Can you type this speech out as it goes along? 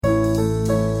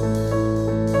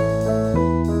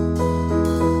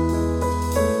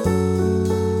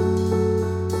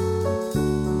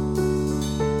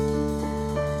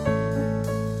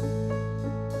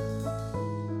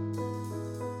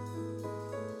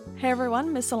Hey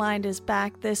everyone, Misaligned is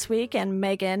back this week and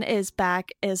Megan is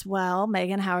back as well.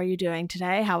 Megan, how are you doing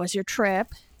today? How was your trip?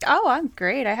 Oh, I'm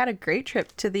great. I had a great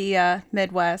trip to the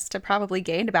Midwest. I probably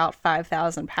gained about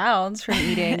 5,000 pounds from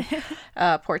eating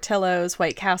Portillo's,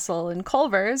 White Castle, and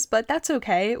Culver's, but that's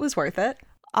okay. It was worth it.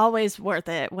 Always worth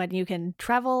it when you can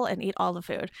travel and eat all the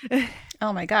food.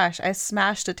 Oh my gosh, I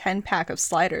smashed a 10-pack of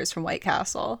sliders from White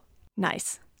Castle.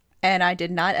 Nice. And I did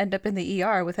not end up in the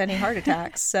ER with any heart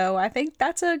attacks, so I think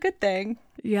that's a good thing.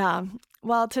 Yeah.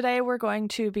 Well, today we're going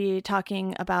to be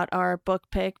talking about our book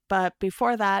pick, but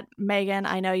before that, Megan,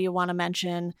 I know you want to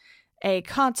mention a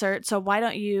concert, so why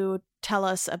don't you tell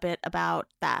us a bit about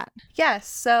that? Yes,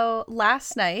 so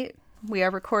last night, we are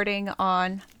recording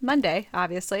on Monday,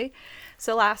 obviously.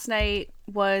 So last night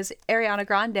was Ariana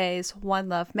Grande's One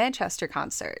Love Manchester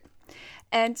concert.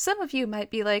 And some of you might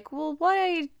be like, well,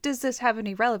 why does this have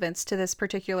any relevance to this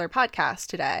particular podcast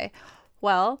today?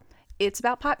 Well, it's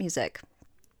about pop music.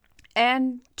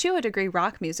 And to a degree,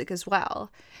 rock music as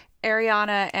well.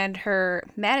 Ariana and her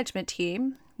management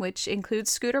team, which includes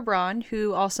Scooter Braun,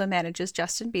 who also manages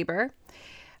Justin Bieber,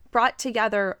 brought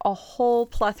together a whole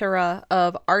plethora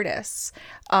of artists.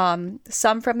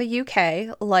 Some from the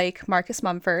UK, like Marcus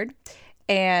Mumford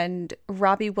and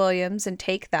Robbie Williams and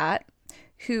Take That,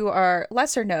 who are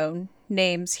lesser known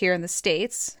names here in the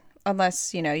States,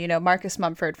 unless, you know Marcus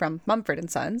Mumford from Mumford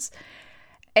 & Sons.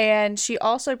 And she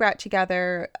also brought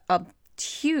together a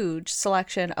huge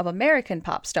selection of American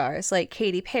pop stars like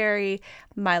Katy Perry,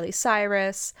 Miley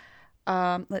Cyrus,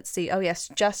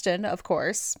 Justin, of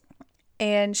course.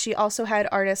 And she also had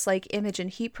artists like Imogen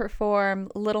Heap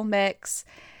perform, Little Mix,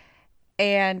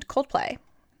 and Coldplay.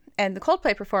 And the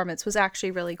Coldplay performance was actually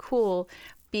really cool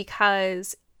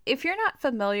because if you're not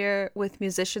familiar with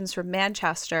musicians from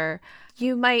Manchester,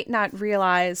 you might not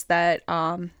realize that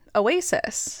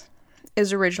Oasis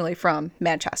is originally from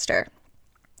Manchester.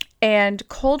 And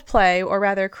Coldplay, or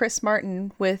rather Chris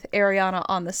Martin with Ariana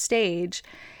on the stage,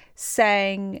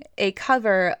 sang a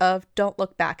cover of Don't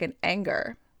Look Back in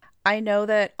Anger. I know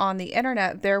that on the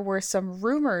internet there were some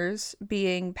rumors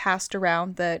being passed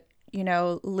around that,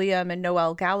 Liam and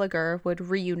Noel Gallagher would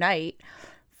reunite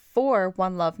for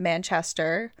One Love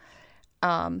Manchester,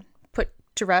 put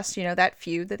to rest, that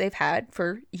feud that they've had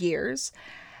for years,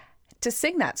 to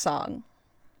sing that song,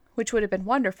 which would have been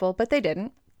wonderful, but they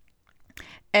didn't.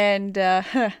 And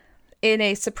in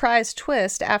a surprise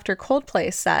twist after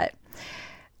Coldplay set,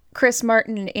 Chris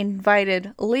Martin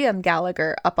invited Liam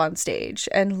Gallagher up on stage,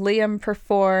 and Liam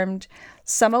performed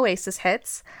some Oasis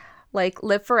hits like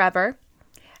Live Forever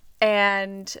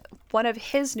and one of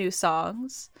his new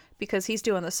songs, because he's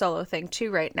doing the solo thing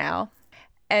too right now.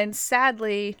 And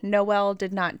sadly, Noel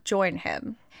did not join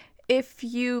him. If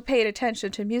you paid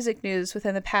attention to music news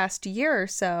within the past year or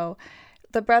so,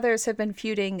 the brothers have been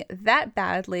feuding that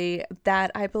badly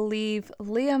that I believe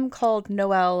Liam called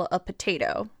Noel a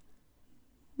potato,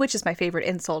 which is my favorite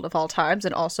insult of all times,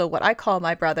 and also what I call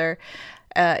my brother,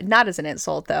 not as an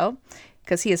insult though,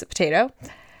 because he is a potato.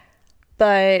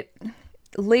 But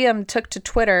Liam took to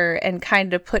Twitter and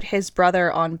kind of put his brother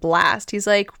on blast. He's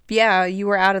like, yeah, you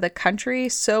were out of the country,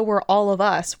 so were all of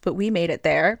us, but we made it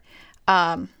there.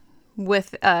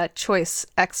 With a choice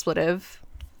expletive,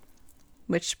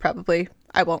 which probably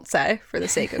I won't say for the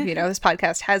sake of, this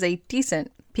podcast has a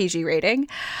decent PG rating.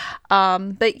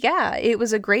 But yeah, it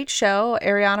was a great show.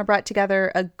 Ariana brought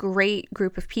together a great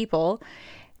group of people.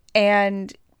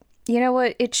 And you know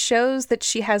what? It shows that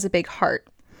she has a big heart.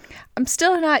 I'm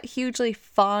still not hugely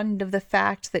fond of the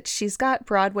fact that she's got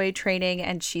Broadway training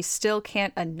and she still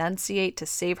can't enunciate to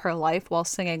save her life while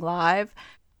singing live,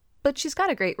 but she's got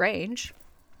a great range.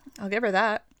 I'll give her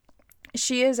that.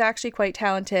 She is actually quite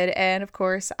talented, and of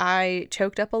course, I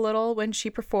choked up a little when she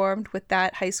performed with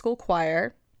that high school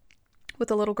choir with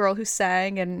the little girl who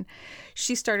sang, and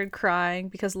she started crying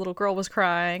because the little girl was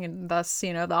crying, and thus,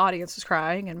 the audience was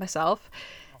crying, and myself.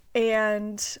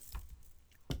 And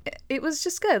it was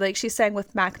just good. Like, she sang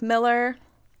with Mac Miller,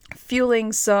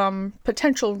 fueling some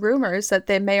potential rumors that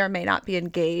they may or may not be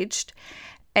engaged.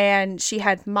 And she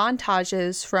had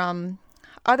montages from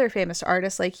other famous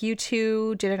artists, like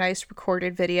U2 did a nice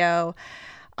recorded video.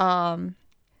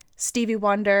 Stevie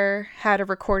Wonder had a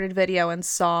recorded video and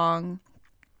song.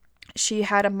 She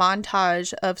had a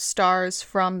montage of stars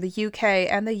from the UK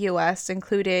and the US,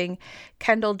 including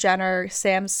Kendall Jenner,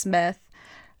 Sam Smith,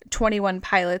 21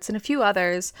 Pilots, and a few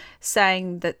others,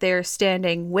 saying that they're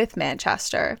standing with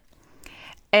Manchester.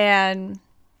 And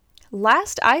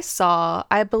last I saw,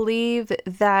 I believe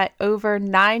that over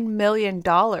 $9 million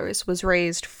was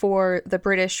raised for the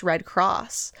British Red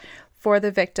Cross for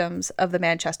the victims of the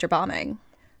Manchester bombing.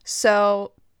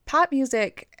 So pop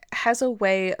music has a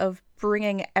way of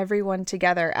bringing everyone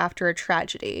together after a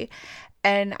tragedy.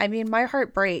 And I mean, my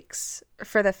heart breaks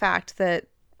for the fact that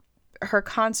her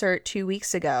concert 2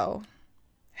 weeks ago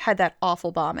had that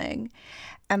awful bombing,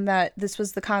 and that this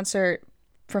was the concert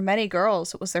for many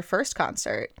girls. It was their first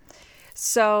concert.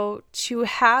 So to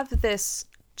have this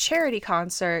charity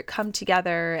concert come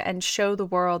together and show the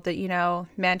world that, you know,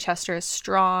 Manchester is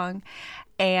strong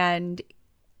and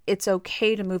it's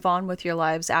okay to move on with your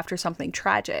lives after something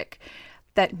tragic,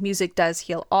 that music does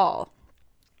heal all,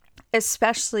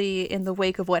 especially in the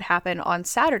wake of what happened on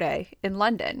Saturday in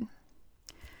London.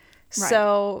 Right.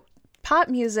 So pop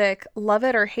music, love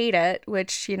it or hate it,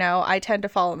 which, you know, I tend to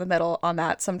fall in the middle on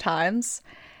that sometimes,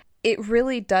 it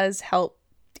really does help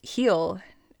heal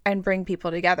and bring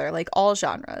people together, like all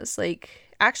genres.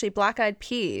 Like, actually, Black Eyed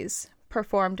Peas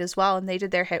performed as well, and they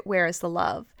did their hit Where Is the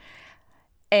Love?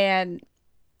 And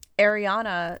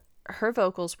Ariana, her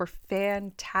vocals were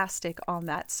fantastic on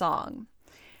that song.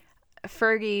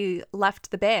 Fergie left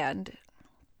the band.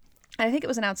 I think it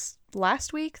was announced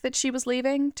last week that she was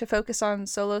leaving to focus on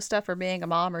solo stuff or being a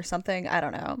mom or something. I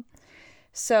don't know.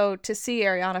 So to see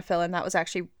Ariana fill in, that was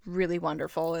actually really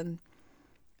wonderful. And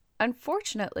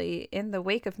unfortunately, in the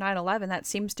wake of 9/11, that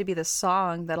seems to be the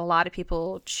song that a lot of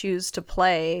people choose to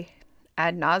play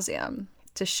ad nauseum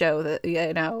to show that,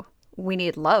 you know, we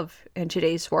need love in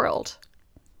today's world.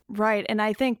 Right. And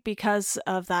I think because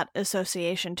of that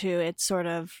association too, it's sort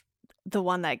of the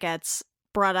one that gets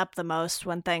brought up the most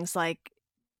when things like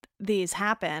these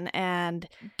happen. And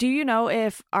do you know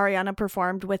if Ariana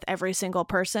performed with every single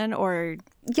person or?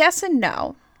 Yes and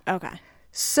no. Okay.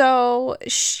 So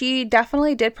she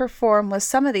definitely did perform with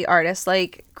some of the artists,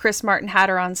 like Chris Martin had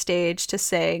her on stage to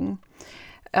sing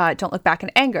Don't Look Back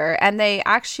in Anger. And they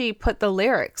actually put the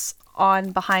lyrics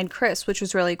on behind Chris, which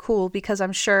was really cool because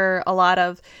I'm sure a lot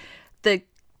of the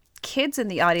kids in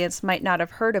the audience might not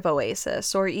have heard of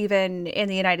Oasis, or even in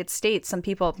the United States, some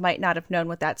people might not have known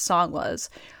what that song was.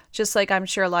 Just like I'm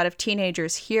sure a lot of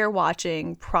teenagers here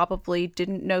watching probably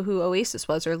didn't know who Oasis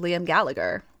was or Liam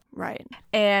Gallagher. Right.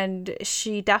 And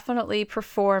she definitely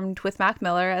performed with Mac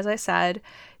Miller, as I said.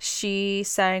 She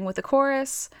sang with the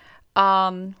chorus,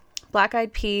 Black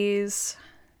Eyed Peas.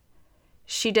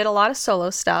 She did a lot of solo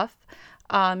stuff.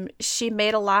 She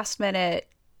made a last-minute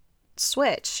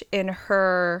switch in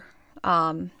her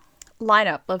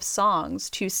lineup of songs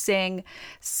to sing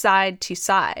Side to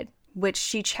Side, which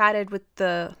she chatted with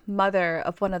the mother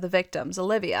of one of the victims,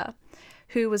 Olivia,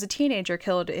 who was a teenager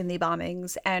killed in the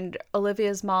bombings. And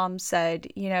Olivia's mom said,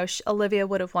 you know, Olivia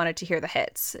would have wanted to hear the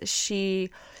hits. She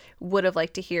would have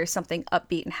liked to hear something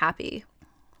upbeat and happy,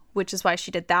 which is why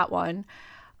she did that one.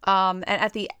 And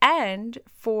at the end,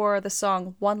 for the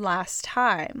song One Last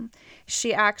Time,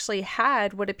 she actually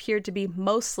had what appeared to be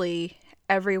mostly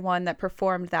everyone that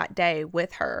performed that day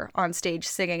with her on stage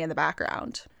singing in the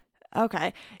background.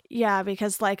 Okay. Yeah,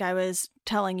 because like I was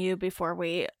telling you before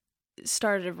we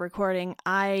started recording,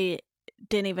 I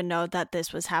didn't even know that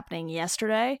this was happening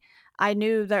yesterday. I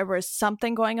knew there was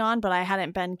something going on, but I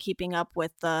hadn't been keeping up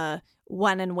with the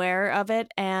when and where of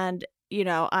it. And, you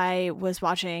know, I was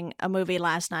watching a movie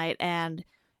last night and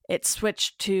I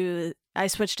switched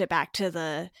it back to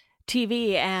the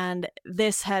TV and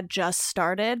this had just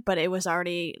started, but it was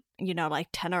already, you know, like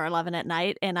 10 or 11 at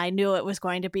night. And I knew it was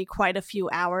going to be quite a few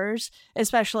hours,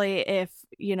 especially if,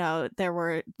 you know, there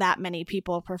were that many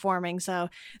people performing. So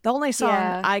the only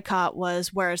song I caught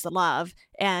was Where's the Love?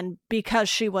 And because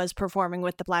she was performing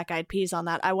with the Black Eyed Peas on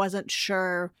that, I wasn't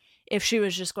sure if she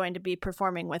was just going to be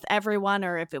performing with everyone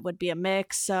or if it would be a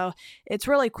mix. So it's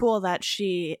really cool that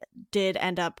she did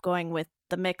end up going with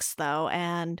the mix though.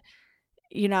 And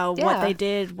you know, what they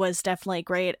did was definitely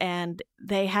great. And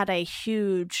they had a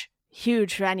huge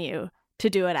venue to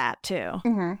do it at, too.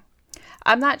 Mm-hmm.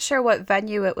 I'm not sure what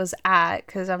venue it was at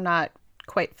because I'm not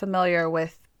quite familiar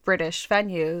with British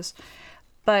venues.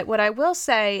 But what I will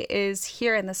say is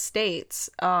here in the States,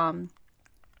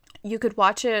 you could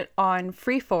watch it on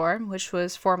Freeform, which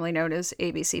was formerly known as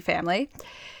ABC Family.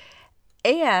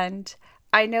 And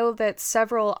I know that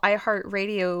several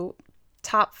iHeartRadio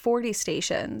top 40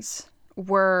 stations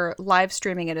were live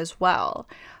streaming it as well,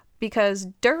 because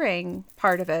during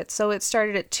part of it, so it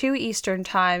started at 2 Eastern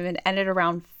time and ended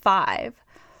around 5.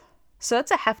 So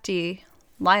that's a hefty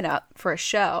lineup for a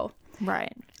show.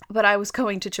 Right. But I was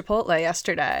going to Chipotle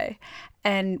yesterday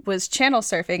and was channel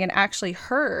surfing and actually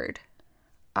heard,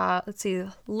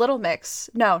 Little Mix.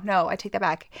 No, I take that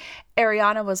back.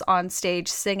 Ariana was on stage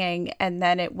singing and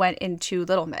then it went into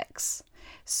Little Mix.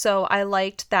 So I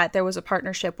liked that there was a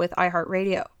partnership with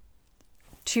iHeartRadio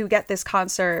to get this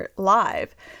concert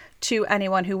live to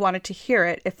anyone who wanted to hear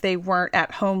it if they weren't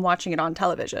at home watching it on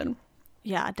television.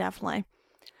 Yeah, definitely.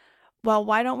 Well,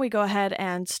 why don't we go ahead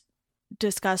and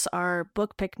discuss our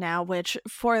book pick now, which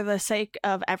for the sake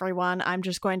of everyone, I'm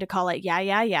just going to call it Yeah,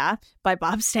 Yeah, Yeah by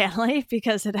Bob Stanley,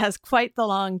 because it has quite the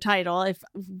long title. If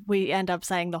we end up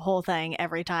saying the whole thing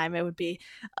every time, it would be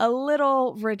a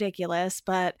little ridiculous,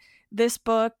 but this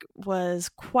book was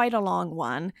quite a long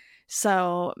one.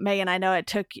 So, Megan, I know it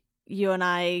took you and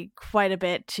I quite a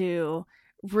bit to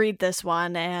read this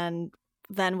one, and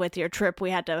then with your trip, we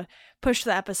had to push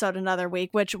the episode another week,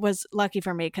 which was lucky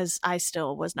for me because I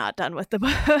still was not done with the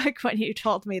book when you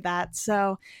told me that.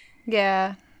 So,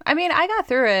 yeah. I mean, I got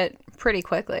through it pretty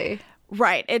quickly.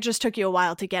 Right. It just took you a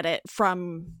while to get it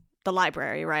from the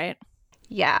library, right?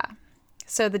 Yeah.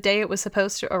 So the day it was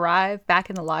supposed to arrive back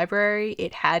in the library,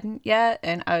 it hadn't yet.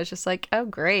 And I was just like, oh,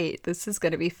 great. This is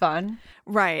going to be fun.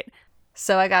 Right.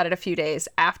 So I got it a few days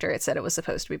after it said it was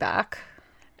supposed to be back.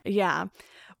 Yeah.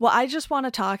 Well, I just want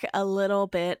to talk a little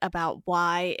bit about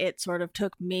why it sort of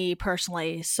took me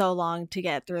personally so long to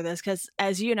get through this. Because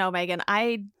as you know, Megan,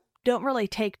 I don't really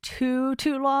take too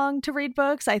long to read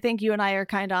books. I think you and I are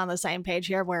kind of on the same page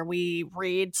here, where we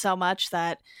read so much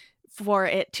that for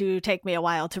it to take me a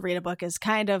while to read a book is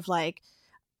kind of like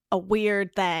a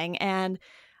weird thing. And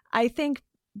I think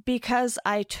because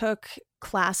I took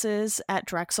classes at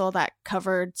Drexel that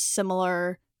covered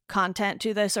similar content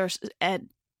to this, or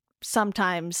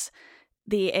sometimes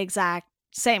the exact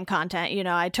same content. You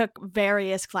know, I took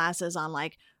various classes on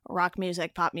like rock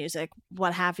music, pop music,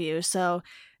 what have you. So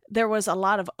there was a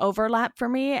lot of overlap for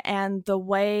me. And the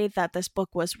way that this book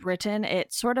was written,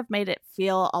 it sort of made it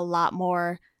feel a lot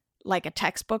more like a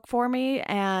textbook for me.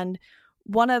 And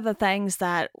one of the things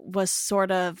that was sort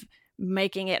of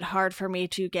making it hard for me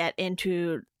to get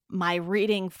into my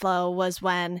reading flow was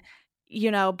when, you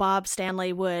know, Bob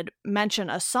Stanley would mention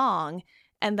a song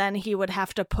and then he would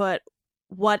have to put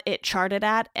what it charted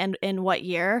at and in what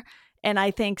year. And I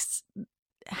think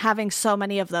having so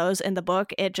many of those in the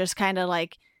book, it just kind of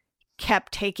like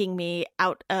kept taking me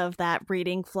out of that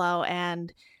reading flow.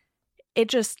 And it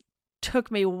just took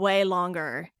me way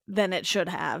longer than it should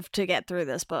have to get through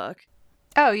this book.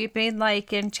 Oh, you mean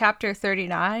like in chapter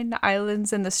 39,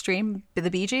 Islands in the Stream, the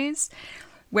Bee Gees,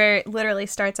 where it literally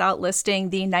starts out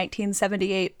listing the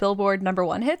 1978 Billboard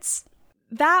 #1 hits?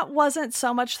 That wasn't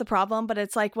so much the problem, but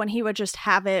it's like when he would just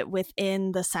have it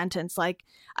within the sentence. Like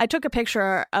I took a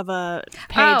picture of a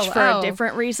page for a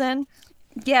different reason.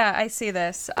 Yeah, I see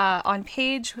this. On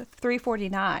page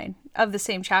 349 of the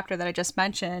same chapter that I just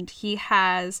mentioned, he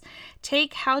has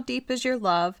Take How Deep Is Your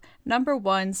Love,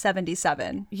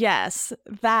 #177. Yes,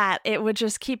 that. It would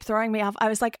just keep throwing me off. I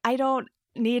was like, I don't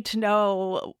need to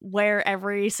know where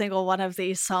every single one of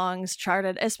these songs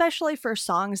charted, especially for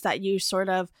songs that you sort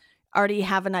of already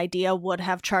have an idea would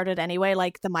have charted anyway,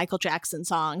 like the Michael Jackson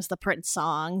songs, the Prince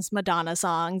songs, Madonna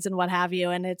songs, and what have you.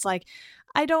 And it's like,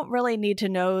 I don't really need to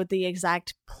know the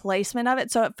exact placement of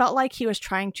it. So it felt like he was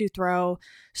trying to throw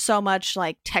so much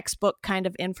like textbook kind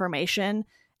of information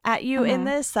at you in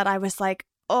this that I was like,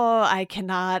 oh, I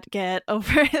cannot get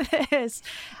over this.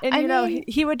 And, you know,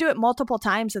 he would do it multiple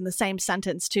times in the same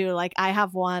sentence, too. Like, I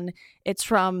have one, it's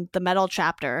from the metal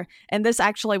chapter. And this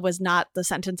actually was not the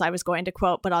sentence I was going to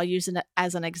quote, but I'll use it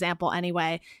as an example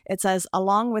anyway. It says,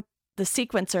 along with the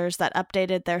sequencers that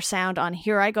updated their sound on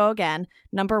Here I Go Again,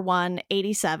 #1,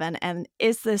 87, and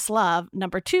Is This Love,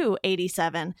 #2,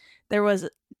 87, there was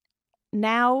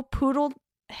now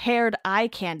poodle-haired eye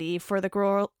candy for the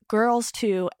girls,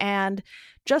 too, and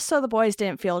just so the boys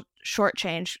didn't feel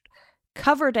shortchanged,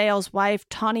 Coverdale's wife,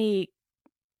 Tawny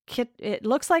it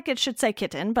looks like it should say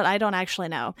Kitten, but I don't actually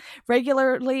know,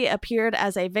 regularly appeared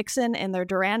as a vixen in their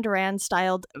Duran Duran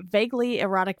styled vaguely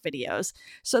erotic videos.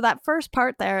 So that first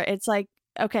part there, it's like,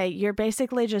 okay, you're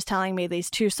basically just telling me these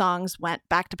two songs went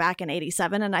back to back in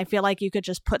 87, and I feel like you could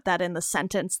just put that in the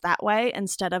sentence that way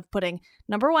instead of putting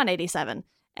 #1 87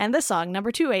 and this song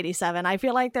 #2 87. I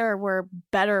feel like there were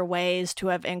better ways to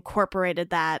have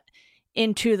incorporated that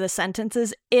into the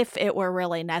sentences if it were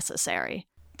really necessary.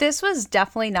 This was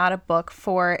definitely not a book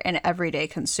for an everyday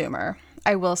consumer.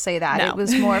 I will say that. No. It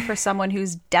was more for someone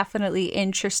who's definitely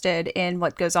interested in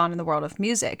what goes on in the world of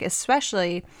music,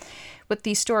 especially with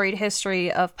the storied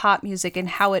history of pop music and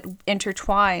how it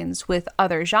intertwines with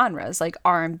other genres like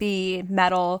R&B,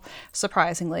 metal,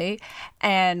 surprisingly,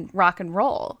 and rock and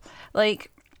roll.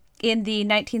 Like in the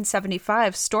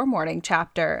 1975 Storm Warning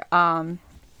chapter,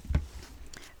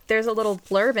 there's a little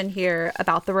blurb in here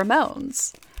about the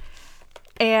Ramones.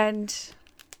 And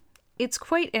it's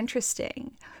quite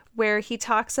interesting where he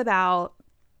talks about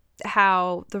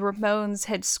how the Ramones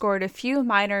had scored a few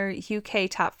minor UK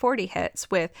top 40 hits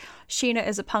with Sheena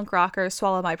is a Punk Rocker,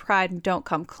 Swallow My Pride, and Don't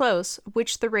Come Close,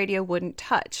 which the radio wouldn't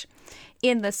touch.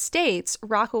 In the States,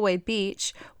 Rockaway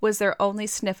Beach was their only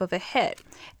sniff of a hit.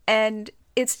 And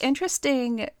it's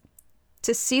interesting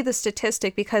to see the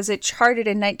statistic because it charted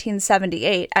in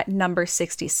 1978 at number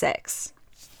 66.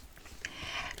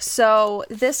 So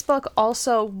this book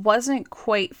also wasn't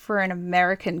quite for an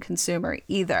American consumer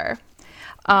either.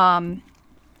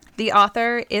 The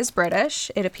author is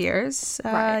British, it appears.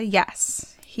 Right.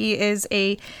 Yes. He is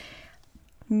a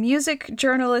music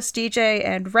journalist, DJ,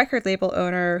 and record label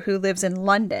owner who lives in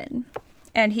London.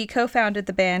 And he co-founded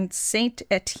the band Saint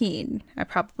Etienne. I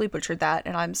probably butchered that,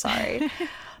 and I'm sorry.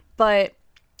 But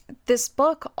this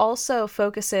book also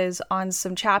focuses on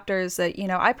some chapters that, you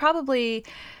know, I probably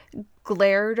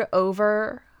glared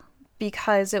over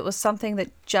because it was something that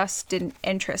just didn't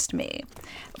interest me.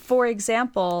 For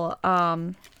example,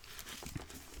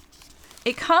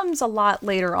 it comes a lot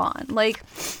later on. Like,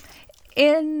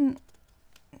 in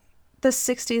the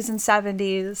 60s and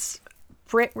 70s,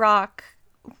 Brit rock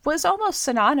was almost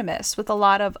synonymous with a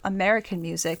lot of American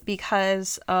music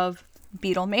because of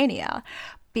Beatlemania,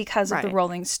 because of the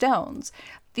Rolling Stones.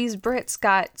 These Brits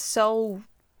got so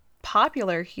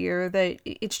popular here that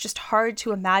it's just hard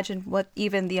to imagine what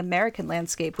even the American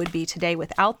landscape would be today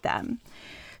without them.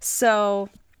 So,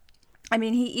 I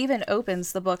mean, he even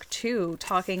opens the book too,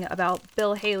 talking about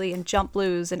Bill Haley and Jump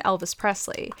Blues and Elvis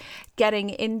Presley, getting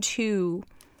into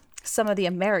some of the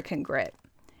American grit.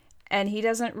 And he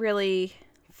doesn't really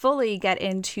fully get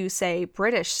into, say,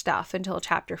 British stuff until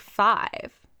chapter 5.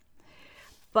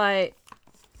 But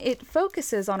it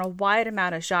focuses on a wide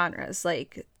amount of genres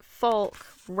like folk,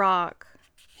 rock,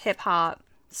 hip-hop,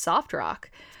 soft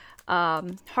rock,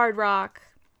 hard rock.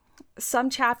 Some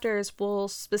chapters will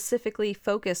specifically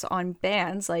focus on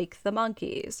bands like the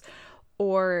Monkees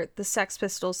or the Sex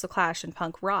Pistols, the Clash, and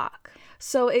punk rock.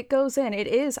 So it goes in.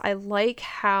 I like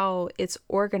how it's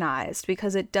organized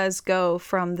because it does go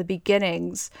from the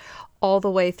beginnings all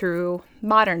the way through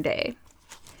modern day.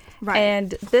 Right.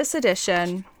 And this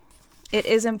edition, it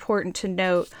is important to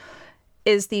note,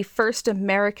 is the first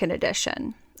American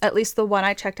edition, at least the one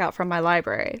I checked out from my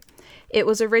library. It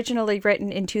was originally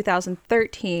written in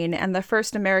 2013, and the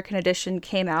first American edition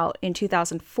came out in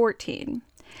 2014.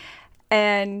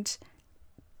 And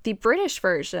the British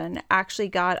version actually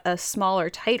got a smaller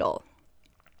title.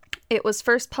 It was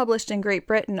first published in Great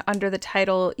Britain under the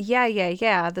title Yeah, Yeah,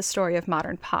 Yeah, The Story of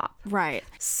Modern Pop. Right.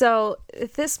 So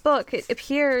this book, it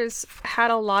appears,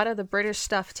 had a lot of the British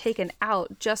stuff taken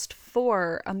out just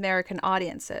for American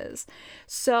audiences.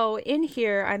 So in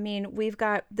here, I mean, we've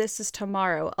got This Is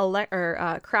Tomorrow,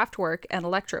 Kraftwerk, and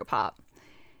Electropop.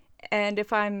 And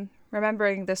if I'm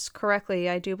remembering this correctly,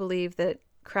 I do believe that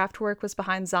Kraftwerk was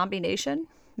behind Zombie Nation,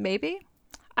 maybe?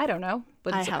 I don't know.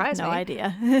 Wouldn't surprise me. I have no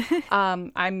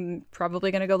idea. I'm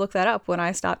probably going to go look that up when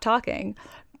I stop talking.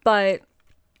 But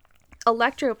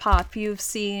electropop, you've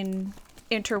seen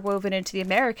interwoven into the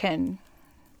American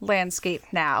landscape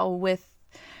now with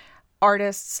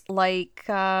artists like,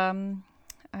 I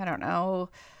don't know,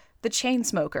 the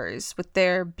Chainsmokers with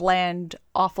their bland,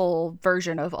 awful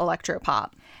version of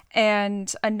electropop.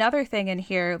 And another thing in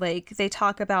here, like, they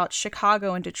talk about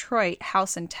Chicago and Detroit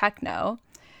house and techno.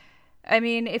 I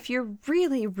mean, if you're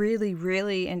really, really,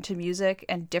 really into music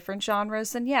and different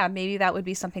genres, then yeah, maybe that would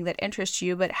be something that interests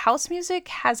you. But house music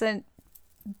hasn't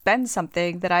been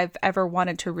something that I've ever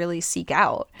wanted to really seek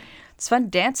out. It's fun to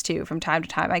dance to from time to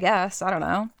time, I guess. I don't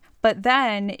know. But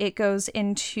then it goes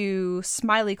into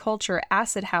Smiley Culture,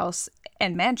 Acid House,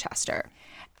 and Manchester.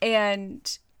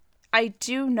 And I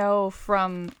do know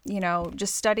from,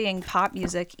 just studying pop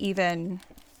music, even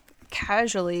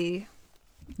casually,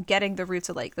 getting the roots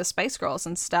of like the Spice Girls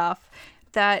and stuff,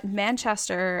 that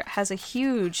Manchester has a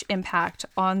huge impact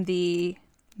on the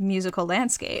musical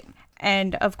landscape.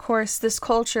 And of course, this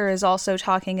culture is also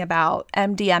talking about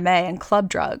MDMA and club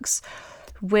drugs,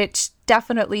 which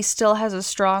definitely still has a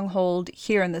stronghold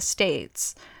here in the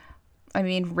States. I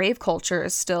mean, rave culture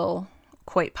is still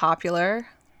quite popular.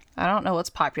 I don't know what's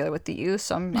popular with the youth,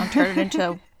 so I'm turning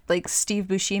into like Steve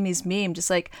Buscemi's meme, just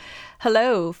like,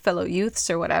 hello, fellow youths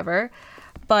or whatever.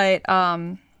 But,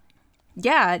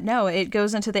 it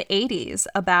goes into the 80s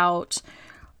about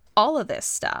all of this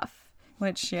stuff,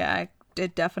 which, I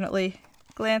did definitely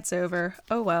glance over.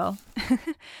 Oh, well.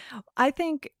 I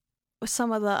think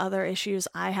some of the other issues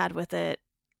I had with it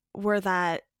were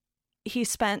that he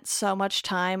spent so much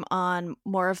time on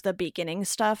more of the beginning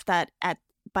stuff that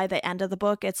by the end of the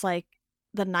book, it's like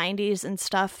the 90s and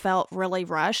stuff felt really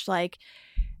rushed. Like,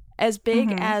 as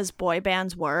big as boy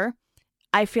bands were,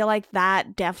 I feel like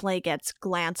that definitely gets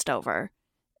glanced over,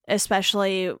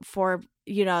 especially for,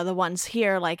 you know, the ones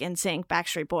here like NSYNC,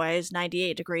 Backstreet Boys,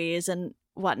 98 Degrees and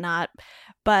whatnot.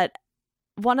 But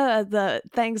one of the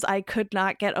things I could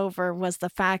not get over was the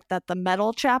fact that the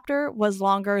metal chapter was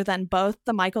longer than both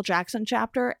the Michael Jackson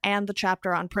chapter and the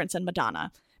chapter on Prince and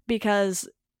Madonna, because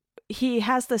he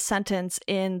has this sentence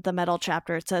in the metal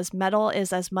chapter. It says, metal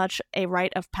is as much a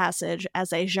rite of passage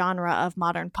as a genre of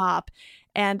modern pop.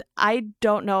 And I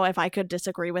don't know if I could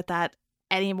disagree with that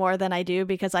any more than I do,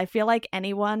 because I feel like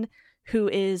anyone who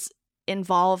is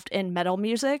involved in metal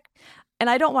music, and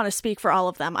I don't want to speak for all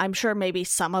of them, I'm sure maybe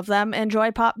some of them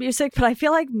enjoy pop music, but I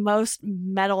feel like most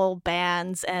metal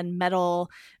bands and metal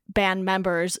band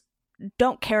members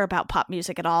don't care about pop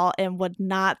music at all and would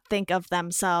not think of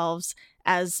themselves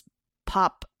as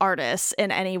pop artists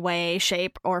in any way,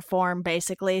 shape, or form,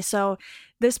 basically. So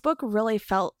this book really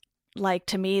felt like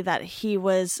to me that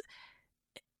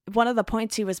one of the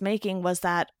points he was making was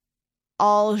that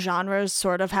all genres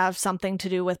sort of have something to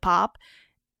do with pop.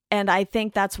 And I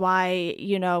think that's why,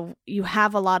 you know, you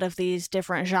have a lot of these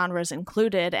different genres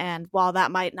included. And while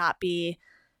that might not be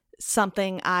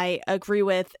something I agree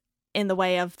with in the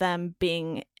way of them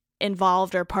being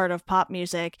involved or part of pop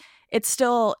music, it's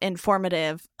still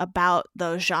informative about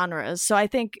those genres. So I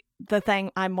think the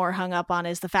thing I'm more hung up on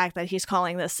is the fact that he's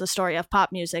calling this the story of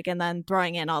pop music and then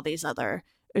throwing in all these other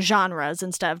genres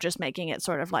instead of just making it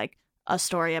sort of like a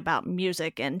story about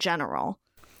music in general.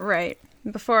 Right.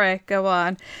 Before I go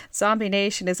on, Zombie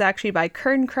Nation is actually by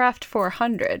Kerncraft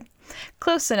 400.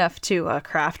 Close enough to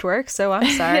Kraftwerk, so I'm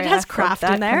sorry. It has craft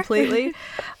in there. Completely.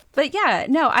 But yeah,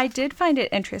 no, I did find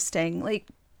it interesting. Like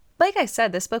I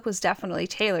said, this book was definitely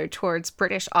tailored towards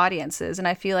British audiences, and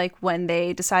I feel like when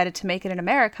they decided to make it in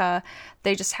America,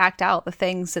 they just hacked out the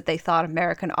things that they thought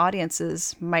American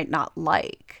audiences might not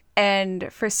like.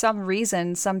 And for some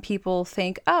reason, some people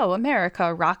think, oh,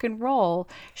 America, rock and roll.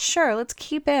 Sure, let's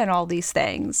keep in all these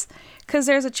things. Because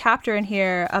there's a chapter in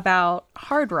here about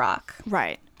hard rock.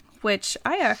 Right. Which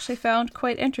I actually found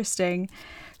quite interesting,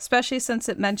 especially since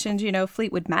it mentioned, you know,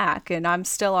 Fleetwood Mac. And I'm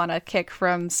still on a kick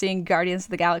from seeing Guardians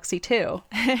of the Galaxy 2.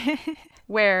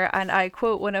 Where, and I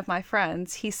quote one of my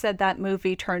friends, he said that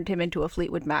movie turned him into a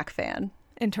Fleetwood Mac fan.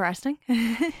 Interesting.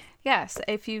 Yes,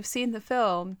 if you've seen the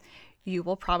film, you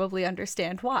will probably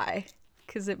understand why,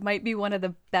 because it might be one of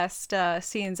the best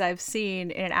scenes I've seen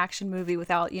in an action movie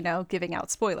without, you know, giving out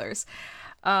spoilers.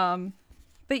 But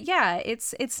yeah,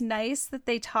 it's nice that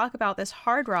they talk about this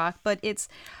hard rock, but it's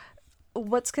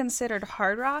what's considered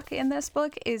hard rock in this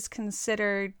book is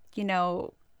considered, you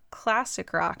know,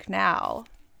 classic rock now,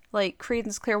 like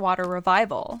Creedence Clearwater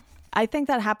Revival. I think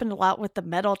that happened a lot with the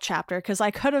metal chapter, because I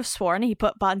could have sworn he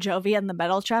put Bon Jovi in the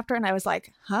metal chapter, and I was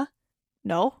like, huh?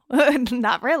 No,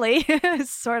 not really,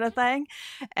 sort of thing.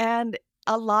 And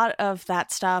a lot of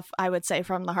that stuff, I would say,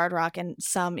 from the hard rock and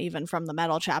some even from the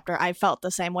metal chapter, I felt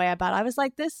the same way about. I was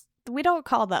like, we don't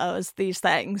call these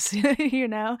things, you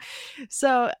know?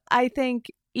 So I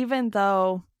think even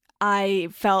though I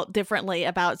felt differently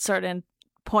about certain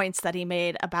points that he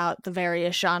made about the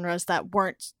various genres that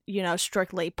weren't, you know,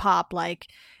 strictly pop, like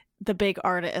the big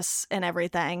artists and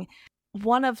everything,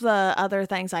 one of the other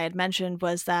things I had mentioned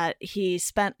was that he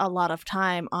spent a lot of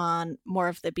time on more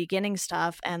of the beginning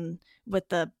stuff, and with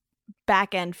the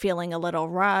back end feeling a little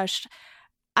rushed.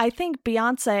 I think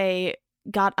Beyonce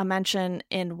got a mention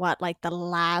in like the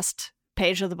last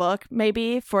page of the book,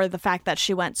 maybe, for the fact that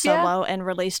she went solo and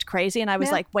released Crazy. And I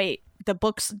was like, wait, the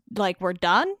book's like, we're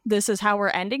done? This is how we're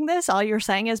ending this? All you're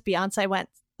saying is Beyonce went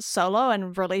solo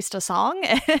and released a song?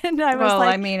 And I was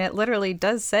I mean, it literally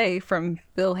does say from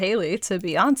Bill Haley to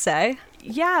Beyonce.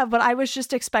 Yeah, but I was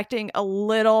just expecting a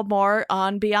little more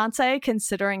on Beyonce,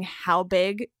 considering how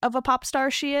big of a pop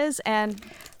star she is. And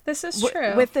this is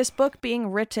true. With this book being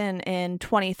written in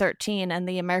 2013 and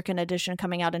the American edition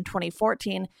coming out in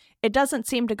 2014, it doesn't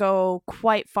seem to go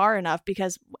quite far enough,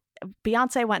 because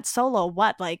Beyonce went solo,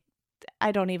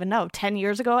 I don't even know, 10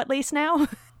 years ago at least now?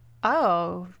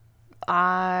 Oh,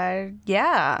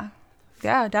 yeah,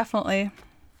 definitely.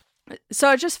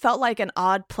 So it just felt like an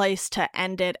odd place to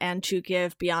end it and to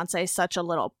give Beyonce such a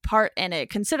little part in it,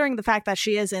 considering the fact that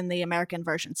she is in the American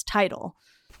version's title.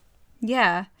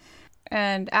 Yeah.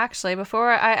 And actually,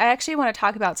 before I actually want to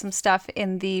talk about some stuff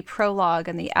in the prologue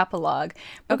and the epilogue.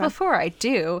 But before I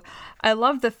do, I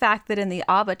love the fact that in the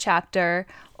ABBA chapter,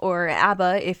 or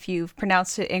ABBA if you've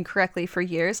pronounced it incorrectly for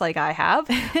years like I have,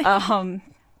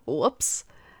 whoops,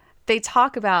 they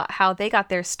talk about how they got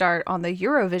their start on the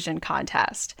Eurovision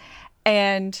contest.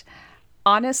 And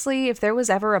honestly, if there was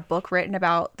ever a book written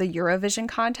about the Eurovision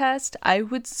contest, I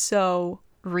would so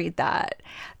read that.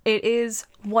 It is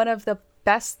one of the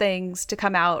best things to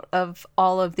come out of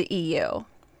all of the EU.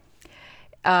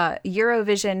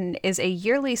 Eurovision is a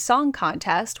yearly song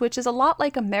contest, which is a lot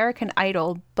like American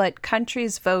Idol, but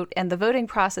countries vote and the voting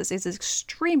process is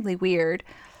extremely weird.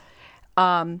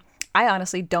 I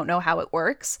honestly don't know how it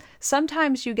works.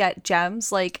 Sometimes you get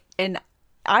gems, like in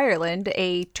Ireland,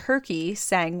 a turkey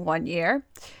sang one year,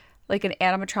 like an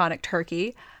animatronic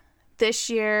turkey. This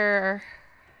year,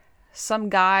 some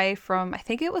guy from, I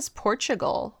think it was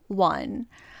Portugal, won.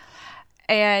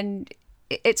 And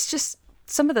it's just,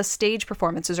 some of the stage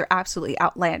performances are absolutely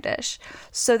outlandish.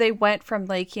 So they went from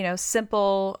like, you know,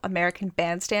 simple American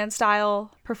Bandstand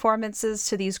style performances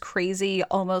to these crazy,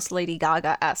 almost Lady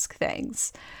Gaga-esque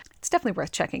things. It's definitely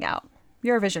worth checking out.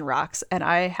 Eurovision rocks, and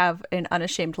I have an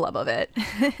unashamed love of it.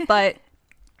 But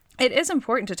it is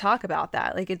important to talk about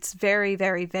that. Like, it's very,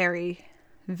 very, very,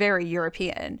 very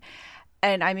European.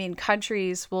 And I mean,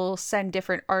 countries will send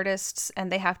different artists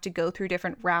and they have to go through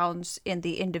different rounds in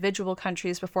the individual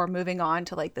countries before moving on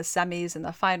to like the semis and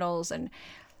the finals. And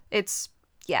it's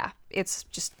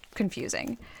just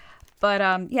confusing.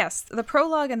 But yes, the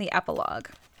prologue and the epilogue.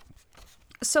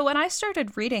 So when I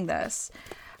started reading this,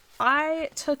 I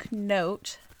took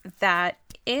note that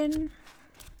let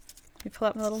me pull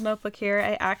up my little notebook here.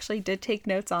 I actually did take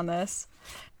notes on this.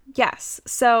 Yes,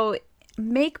 so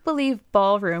Make Believe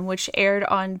Ballroom, which aired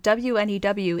on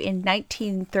WNEW in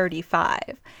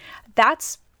 1935.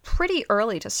 That's pretty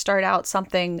early to start out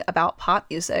something about pop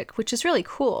music, which is really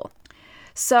cool.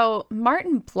 So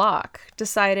Martin Bloch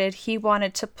decided he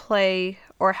wanted to play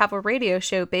or have a radio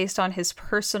show based on his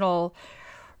personal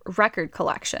record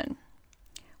collection,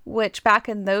 which back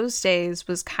in those days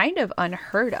was kind of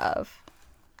unheard of.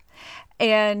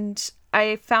 And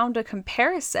I found a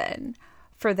comparison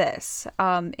for this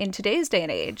in today's day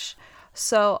and age.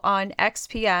 So on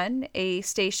XPN, a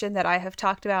station that I have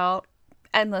talked about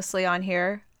endlessly on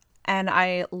here and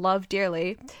I love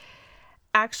dearly,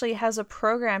 actually has a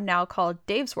program now called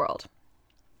Dave's World.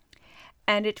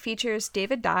 And it features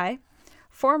David Dye,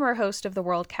 former host of the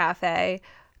World Cafe,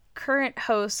 current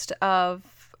host of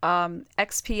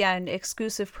XPN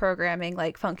exclusive programming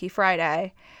like Funky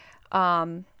Friday,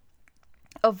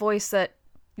 a voice that,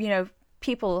 you know,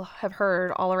 people have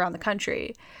heard all around the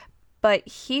country. But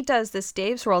he does this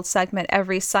Dave's World segment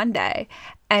every Sunday,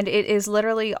 and it is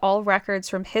literally all records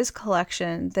from his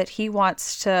collection that he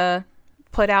wants to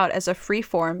put out as a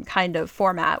freeform kind of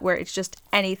format where it's just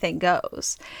anything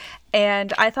goes.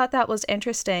 And I thought that was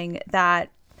interesting that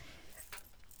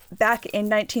back in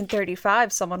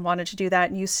 1935, someone wanted to do that,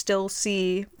 and you still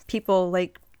see people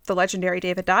like the legendary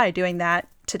David Dye doing that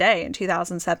today in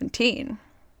 2017.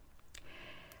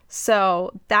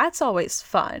 So that's always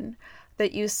fun,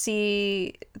 that you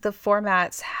see the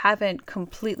formats haven't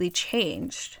completely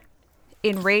changed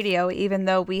in radio, even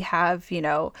though we have, you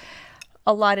know,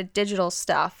 a lot of digital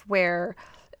stuff where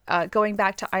going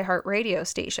back to iHeartRadio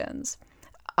stations,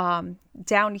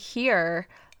 down here,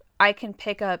 I can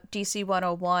pick up DC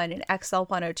 101 and XL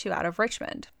 102 out of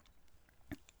Richmond,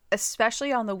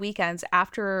 especially on the weekends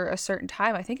after a certain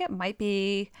time. I think it might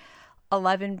be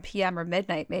 11 p.m. or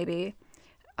midnight, maybe.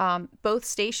 Both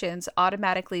stations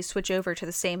automatically switch over to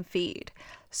the same feed.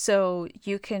 So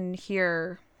you can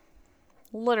hear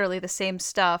literally the same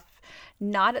stuff,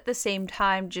 not at the same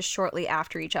time, just shortly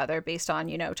after each other based on,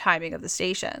 you know, timing of the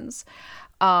stations.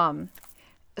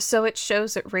 So it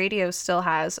shows that radio still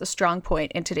has a strong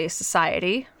point in today's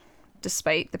society,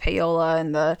 despite the payola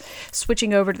and the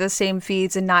switching over to the same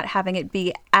feeds and not having it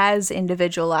be as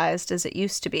individualized as it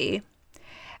used to be.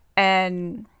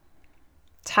 And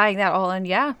tying that all in,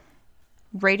 yeah,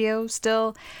 radio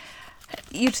still,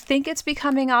 you'd think it's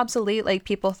becoming obsolete, like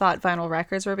people thought vinyl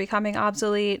records were becoming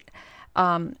obsolete,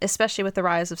 especially with the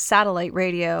rise of satellite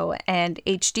radio and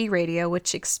HD radio,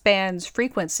 which expands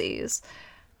frequencies.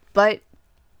 But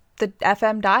the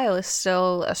FM dial is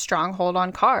still a stronghold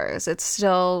on cars. It's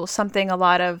still something a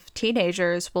lot of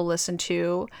teenagers will listen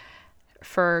to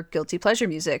for guilty pleasure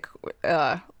music,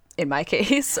 in my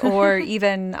case, or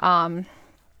even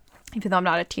though I'm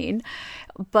not a teen,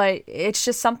 but it's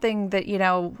just something that, you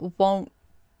know, won't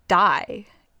die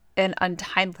an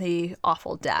untimely,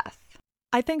 awful death.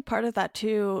 I think part of that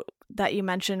too, that you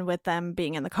mentioned with them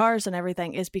being in the cars and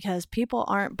everything, is because people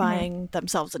aren't buying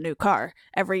themselves a new car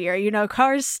every year. You know,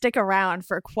 cars stick around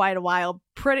for quite a while,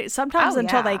 sometimes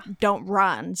until they don't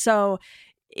run. So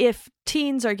if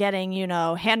teens are getting, you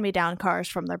know, hand-me-down cars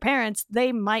from their parents,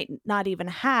 they might not even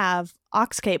have aux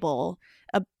cable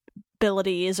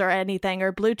abilities or anything,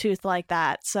 or Bluetooth like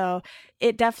that. So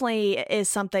it definitely is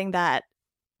something that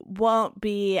won't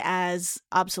be as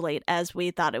obsolete as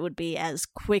we thought it would be, as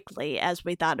quickly as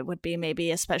we thought it would be,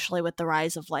 maybe, especially with the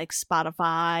rise of like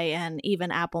Spotify and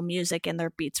even Apple Music and their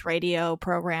Beats Radio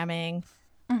programming.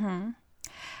 Mm-hmm.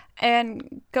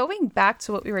 And going back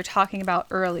to what we were talking about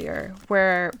earlier,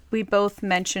 where we both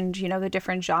mentioned, the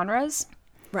different genres.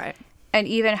 Right. And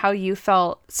even how you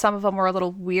felt some of them were a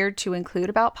little weird to include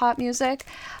about pop music.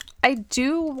 I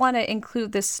do want to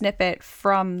include this snippet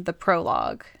from the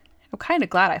prologue. I'm kind of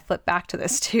glad I flipped back to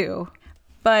this too.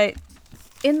 But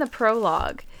in the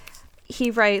prologue,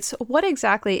 he writes, "What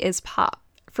exactly is pop?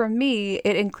 For me,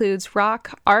 it includes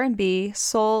rock, R&B,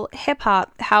 soul,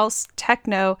 hip-hop, house,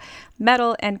 techno,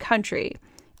 metal, and country.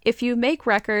 If you make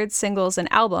records, singles,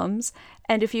 and albums,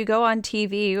 and if you go on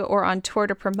TV or on tour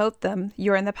to promote them,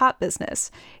 you're in the pop business.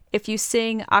 If you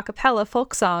sing a cappella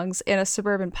folk songs in a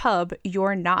suburban pub,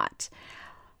 you're not.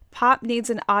 Pop needs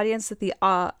an audience that the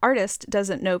artist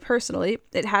doesn't know personally.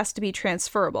 It has to be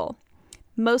transferable.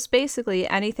 Most basically,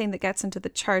 anything that gets into the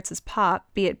charts is pop,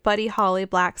 be it Buddy Holly,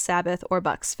 Black Sabbath, or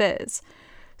Bucks Fizz.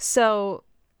 So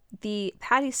the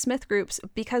Patti Smith groups,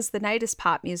 Because the Night is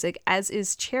pop music, as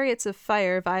is Chariots of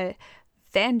Fire by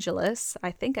Vangelis,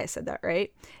 I think I said that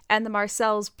right, and the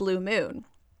Marcel's Blue Moon.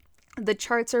 The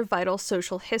charts are vital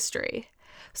social history."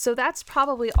 So that's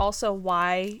probably also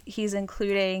why he's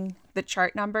including the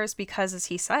chart numbers, because, as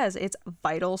he says, it's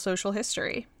vital social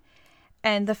history.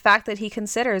 And the fact that he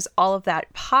considers all of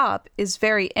that pop is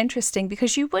very interesting,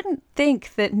 because you wouldn't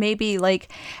think that maybe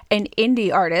like an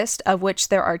indie artist, of which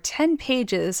there are 10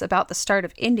 pages about the start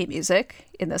of indie music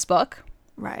in this book.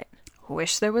 Right.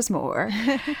 Wish there was more.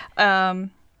 But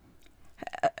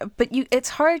it's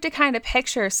hard to kind of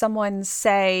picture someone,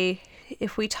 say,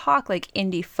 if we talk like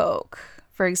indie folk,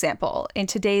 for example, in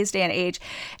today's day and age,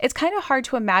 it's kind of hard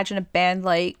to imagine a band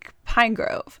like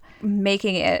Pinegrove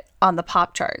making it on the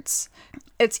pop charts.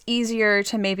 It's easier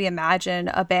to maybe imagine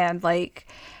a band like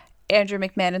Andrew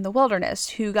McMahon in the Wilderness,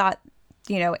 who got,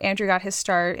 Andrew got his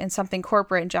start in Something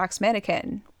Corporate and Jack's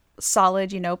Mannequin,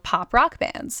 solid, pop rock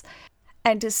bands.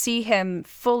 And to see him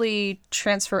fully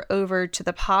transfer over to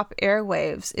the pop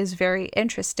airwaves is very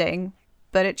interesting,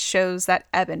 but it shows that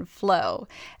ebb and flow,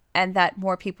 and that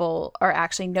more people are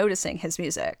actually noticing his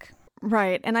music.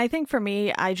 Right. And I think for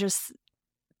me, I just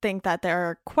think that there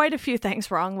are quite a few things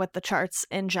wrong with the charts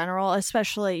in general,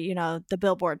 especially, the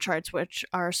Billboard charts, which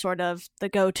are sort of the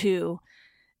go-to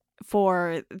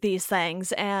for these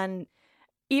things. And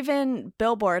even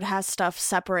Billboard has stuff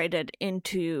separated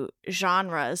into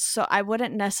genres. So I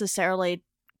wouldn't necessarily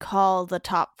call the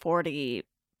top 40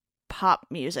 pop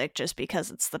music just because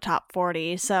it's the top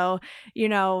 40. So,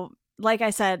 like I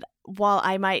said, while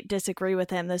I might disagree with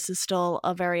him, this is still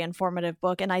a very informative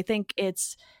book. And I think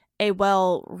it's a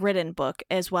well-written book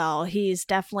as well. He's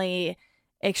definitely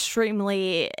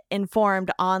extremely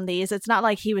informed on these. It's not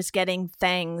like he was getting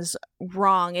things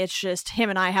wrong. It's just him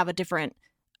and I have a different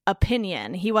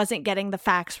opinion. He wasn't getting the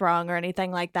facts wrong or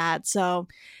anything like that. So,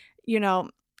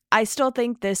 I still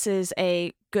think this is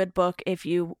a good book if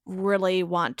you really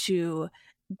want to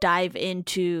dive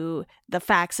into the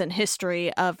facts and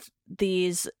history of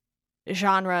these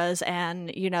genres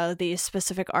and, these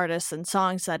specific artists and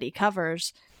songs that he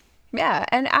covers. Yeah,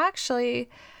 and actually,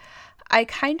 I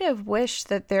kind of wish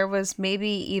that there was maybe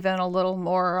even a little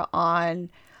more on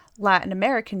Latin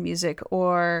American music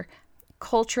or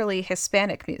culturally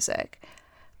Hispanic music,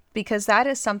 because that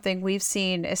is something we've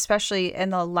seen, especially in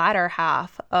the latter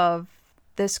half of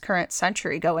this current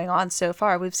century going on so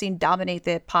far. We've seen dominate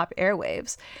the pop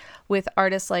airwaves with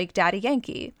artists like Daddy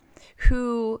Yankee,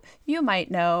 who you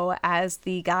might know as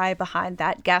the guy behind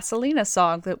that Gasolina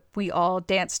song that we all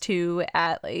dance to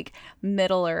at like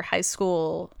middle or high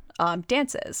school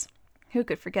dances. Who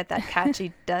could forget that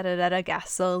catchy da-da-da-da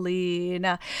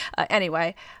gasolina?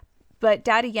 Anyway, but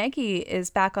Daddy Yankee is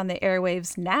back on the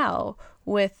airwaves now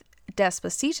with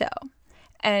Despacito.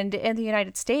 And in the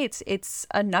United States, it's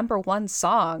a #1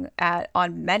 song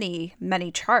on many,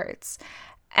 many charts.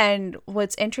 And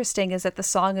what's interesting is that the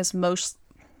song is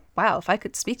wow, if I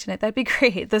could speak tonight, that'd be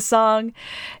great. The song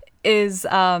is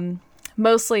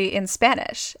mostly in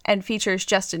Spanish and features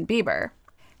Justin Bieber.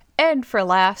 And for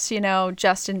laughs,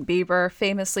 Justin Bieber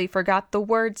famously forgot the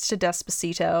words to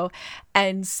Despacito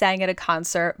and sang at a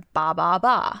concert, ba ba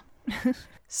ba.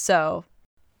 So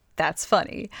that's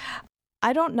funny.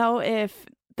 I don't know if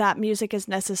that music is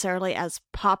necessarily as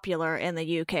popular in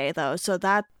the UK, though. So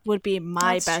that would be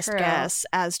my best guess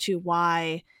as to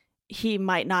why he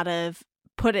might not have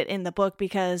put it in the book,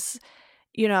 because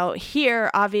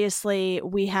here, obviously,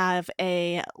 we have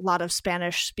a lot of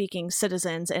Spanish-speaking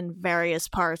citizens in various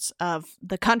parts of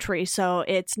the country, so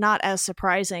it's not as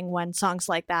surprising when songs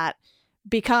like that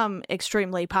become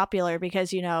extremely popular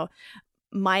because,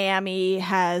 Miami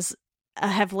has a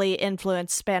heavily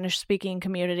influenced Spanish-speaking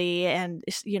community and,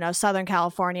 Southern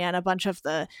California and a bunch of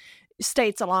the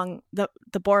states along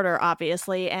the border,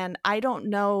 obviously, and I don't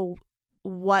know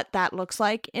what that looks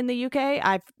like in the UK.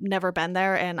 I've never been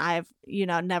there and I've,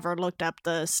 never looked up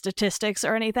the statistics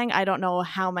or anything. I don't know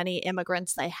how many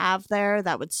immigrants they have there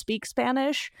that would speak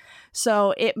Spanish.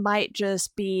 So it might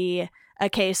just be a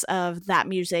case of that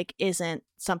music isn't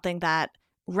something that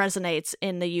resonates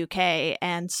in the UK.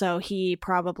 And so he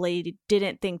probably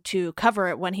didn't think to cover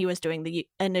it when he was doing the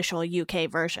initial UK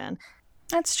version.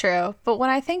 That's true. But when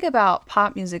I think about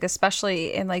pop music,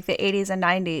 especially in like the 80s and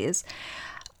 90s,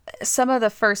 some of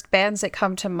the first bands that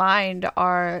come to mind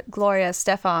are Gloria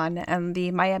Estefan and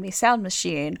the Miami Sound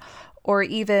Machine, or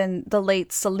even the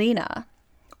late Selena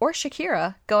or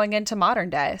Shakira going into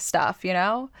modern day stuff,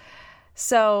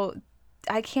 So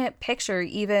I can't picture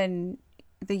even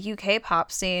the UK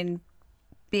pop scene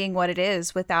being what it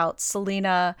is without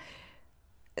Selena,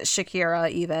 Shakira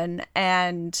even,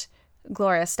 and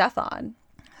Gloria Estefan.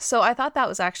 So I thought that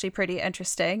was actually pretty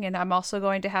interesting, and I'm also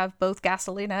going to have both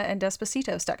Gasolina and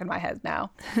Despacito stuck in my head now.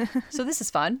 So this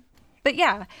is fun. But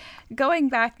yeah, going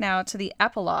back now to the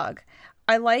epilogue,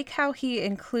 I like how he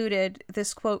included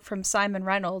this quote from Simon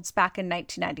Reynolds back in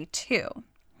 1992.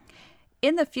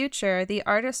 In the future, the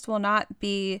artist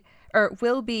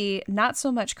will be not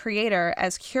so much creator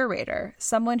as curator,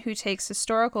 someone who takes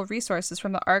historical resources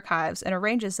from the archives and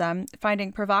arranges them,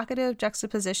 finding provocative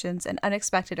juxtapositions and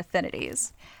unexpected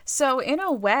affinities. So in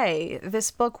a way,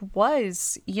 this book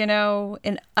was,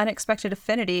 an unexpected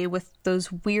affinity with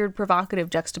those weird provocative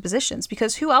juxtapositions,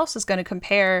 because who else is going to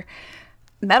compare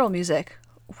metal music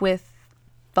with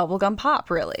bubblegum pop,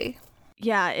 really?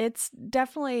 Yeah, it's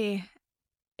definitely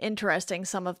interesting,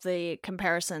 some of the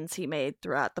comparisons he made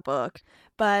throughout the book,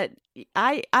 but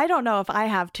I don't know if I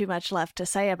have too much left to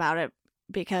say about it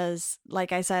because,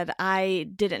 like I said, I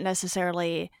didn't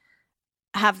necessarily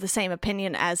have the same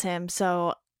opinion as him,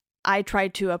 so I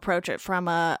tried to approach it from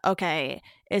okay,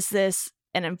 is this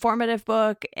an informative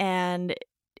book and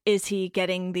is he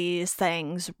getting these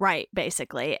things right,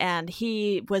 basically? And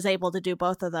he was able to do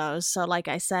both of those. So like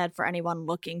I said, for anyone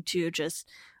looking to just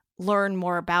learn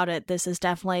more about it, this is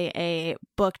definitely a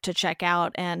book to check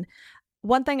out. And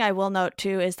one thing I will note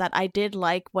too is that I did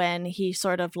like when he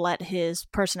sort of let his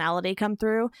personality come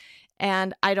through,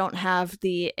 and I don't have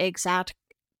the exact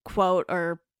quote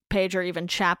or page or even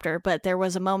chapter, but there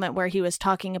was a moment where he was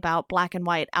talking about black and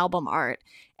white album art,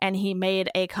 and he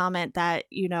made a comment that,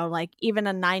 like even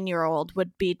a 9-year-old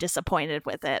would be disappointed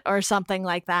with it or something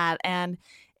like that. And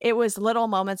it was little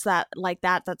moments that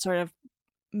sort of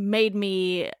made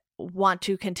me want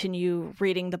to continue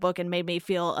reading the book and made me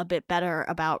feel a bit better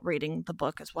about reading the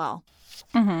book as well.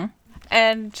 Mm-hmm.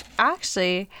 And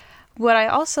actually, what I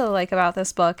also like about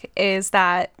this book is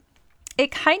that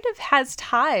it kind of has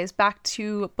ties back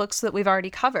to books that we've already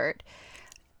covered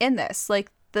in this,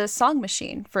 like The Song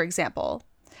Machine, for example.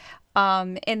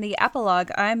 In the epilogue,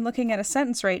 I'm looking at a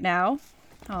sentence right now.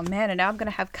 Oh man, and now I'm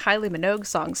going to have Kylie Minogue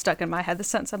songs stuck in my head. The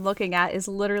sentence I'm looking at is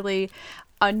literally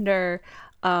under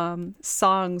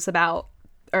songs that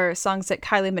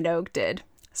Kylie Minogue did.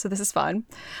 So this is fun.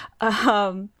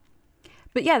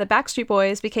 But yeah, the Backstreet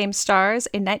Boys became stars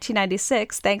in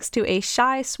 1996 thanks to a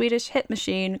shy Swedish hit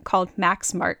machine called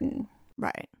Max Martin.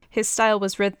 Right. His style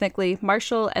was rhythmically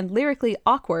martial and lyrically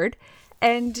awkward.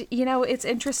 And, it's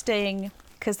interesting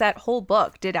because that whole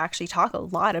book did actually talk a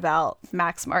lot about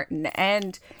Max Martin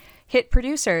and hit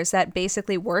producers that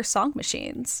basically were song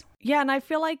machines. Yeah, and I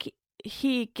feel like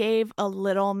he gave a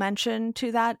little mention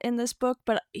to that in this book,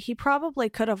 but he probably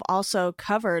could have also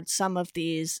covered some of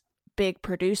these big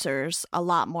producers a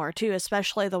lot more too,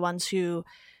 especially the ones who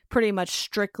pretty much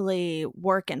strictly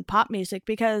work in pop music,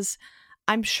 because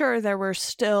I'm sure there were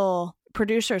still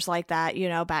producers like that,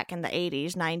 back in the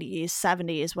 80s, 90s,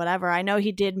 70s, whatever. I know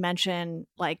he did mention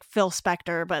like Phil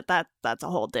Spector, but that's a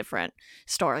whole different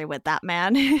story with that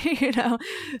man.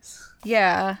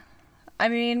 Yeah. I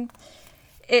mean,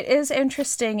 it is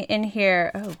interesting in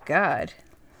here. Oh, God.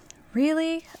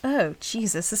 Really? Oh,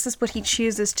 Jesus. This is what he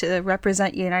chooses to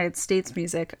represent United States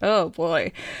music. Oh,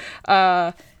 boy.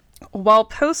 While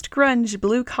post-grunge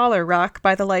blue-collar rock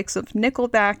by the likes of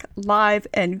Nickelback, Live,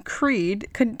 and Creed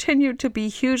continued to be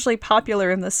hugely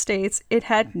popular in the States, it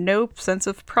had no sense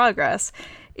of progress.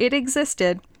 It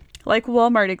existed, like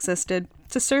Walmart existed,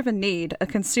 to serve a need, a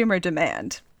consumer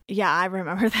demand. Yeah, I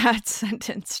remember that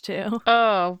sentence too.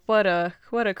 Oh, what a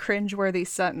cringeworthy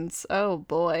sentence. Oh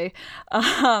boy.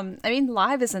 I mean,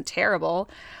 Live isn't terrible,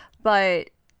 but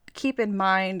keep in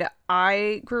mind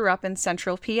I grew up in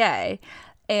Central PA,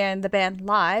 and the band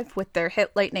Live with their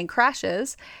hit Lightning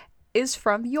Crashes is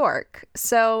from York.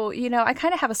 So, I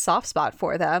kind of have a soft spot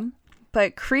for them.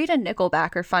 But Creed and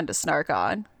Nickelback are fun to snark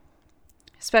on.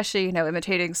 Especially,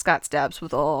 imitating Scott Stapp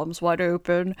with arms wide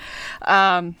open.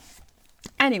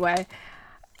 Anyway,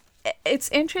 it's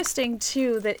interesting,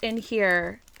 too, that in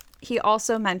here, he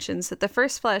also mentions that the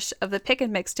first flush of the pick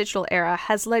and mix digital era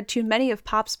has led to many of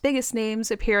pop's biggest names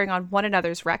appearing on one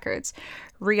another's records.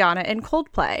 Rihanna and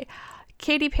Coldplay,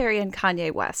 Katy Perry and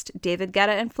Kanye West, David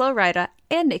Guetta and Flo Rida,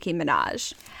 and Nicki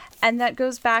Minaj. And that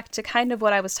goes back to kind of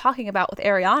what I was talking about with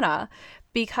Ariana,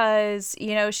 because,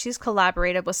 she's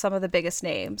collaborated with some of the biggest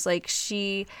names. Like,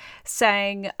 she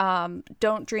sang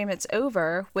Don't Dream It's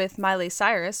Over with Miley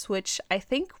Cyrus, which I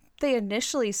think they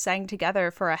initially sang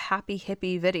together for a Happy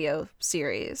Hippie video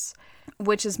series,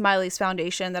 which is Miley's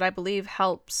foundation that I believe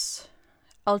helps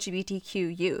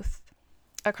LGBTQ youth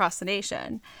across the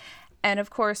nation. And of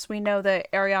course, we know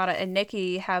that Ariana and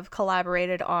Nicki have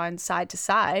collaborated on Side to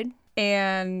Side,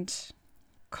 and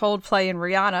Coldplay and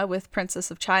Rihanna with Princess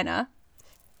of China,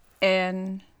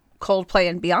 and Coldplay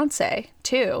and Beyonce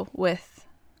too with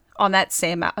on that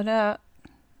same no,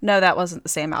 that wasn't the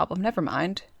same album. Never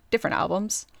mind. Different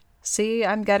albums. See,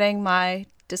 I'm getting my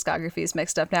discographies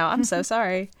mixed up now. I'm so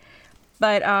sorry.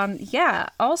 But yeah,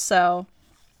 also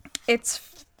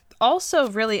it's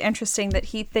also really interesting that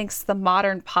he thinks the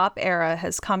modern pop era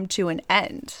has come to an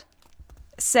end,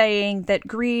 saying that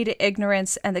greed,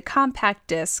 ignorance, and the compact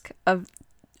disc,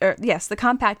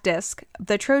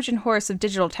 the Trojan horse of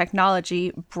digital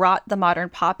technology, brought the modern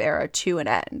pop era to an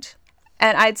end.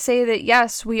 And I'd say that,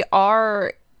 yes, we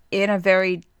are in a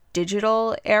very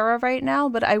digital era right now,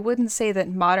 but I wouldn't say that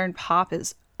modern pop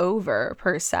is over,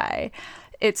 per se.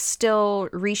 It's still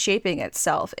reshaping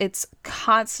itself. It's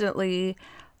constantly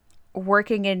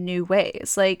working in new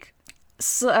ways. Like,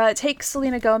 take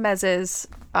Selena Gomez's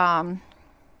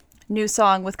new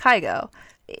song with Kygo.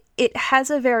 It has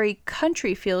a very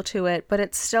country feel to it, but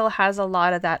it still has a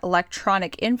lot of that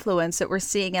electronic influence that we're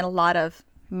seeing in a lot of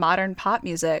modern pop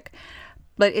music.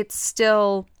 But it's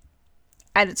still,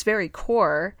 at its very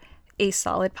core, a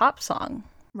solid pop song.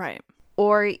 Right.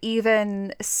 Or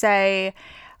even, say,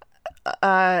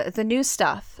 the new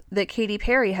stuff that Katy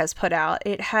Perry has put out.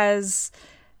 It has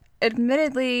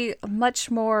admittedly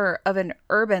much more of an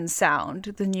urban sound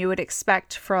than you would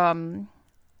expect from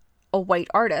a white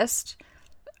artist.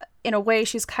 In a way,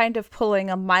 she's kind of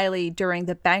pulling a Miley during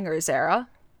the Bangers era,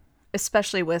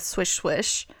 especially with Swish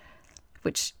Swish,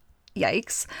 which,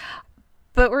 yikes.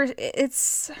 But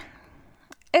it's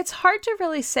hard to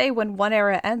really say when one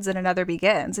era ends and another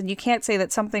begins, and you can't say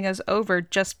that something is over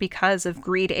just because of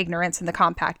greed, ignorance, and the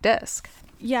compact disc.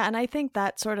 Yeah, and I think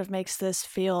that sort of makes this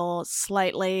feel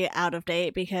slightly out of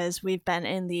date because we've been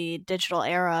in the digital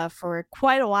era for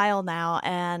quite a while now,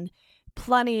 and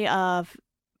plenty of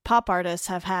pop artists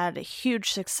have had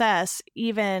huge success,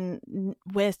 even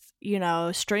with,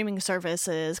 streaming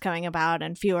services coming about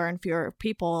and fewer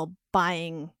people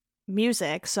buying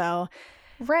music. So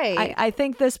right. I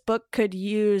think this book could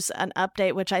use an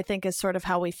update, which I think is sort of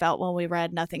how we felt when we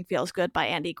read Nothing Feels Good by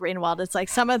Andy Greenwald. It's like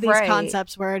some of these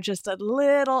concepts were just a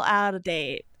little out of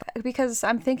date. Because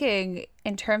I'm thinking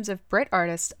in terms of Brit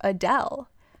artists, Adele.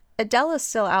 Adele is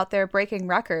still out there breaking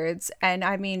records, and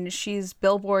I mean, she's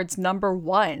Billboard's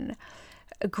 #1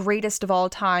 greatest of all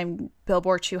time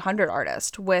Billboard 200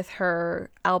 artist with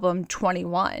her album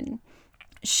 21.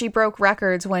 She broke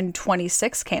records when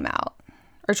 26 came out.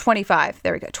 Or 25.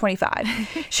 There we go.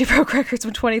 25. She broke records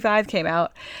when 25 came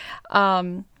out.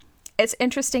 It's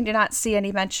interesting to not see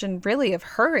any mention really of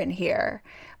her in here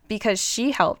because she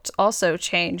helped also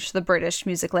change the British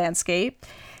music landscape.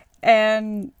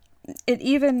 And it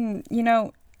even,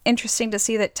 interesting to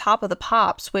see that Top of the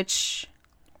Pops, which,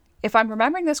 if I'm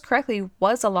remembering this correctly,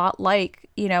 was a lot like,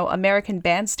 American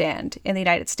Bandstand in the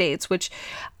United States, which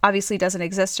obviously doesn't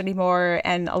exist anymore.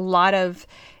 And a lot of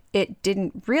it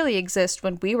didn't really exist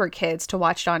when we were kids to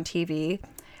watch it on TV.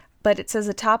 But it says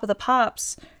the Top of the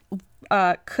Pops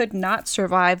could not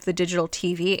survive the digital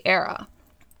TV era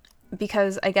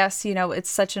because I guess, it's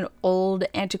such an old,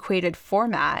 antiquated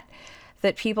format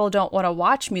that people don't want to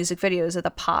watch music videos of the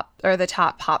pop or the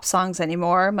top pop songs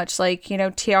anymore, much like,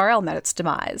 TRL met its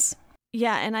demise.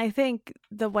 Yeah, and I think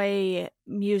the way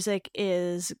music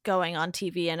is going on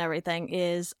TV and everything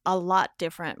is a lot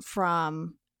different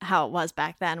from how it was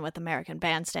back then with American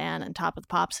Bandstand and Top of the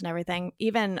Pops and everything.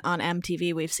 Even on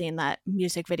MTV, we've seen that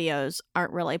music videos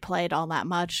aren't really played all that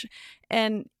much.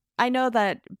 And I know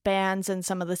that bands and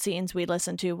some of the scenes we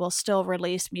listen to will still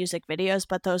release music videos,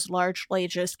 but those largely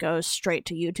just go straight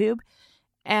to YouTube.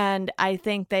 And I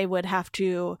think they would have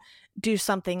to do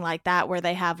something like that where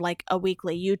they have like a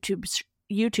weekly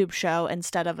YouTube show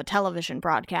instead of a television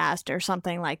broadcast or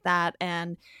something like that.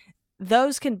 And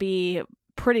those can be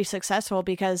pretty successful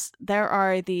because there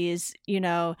are these,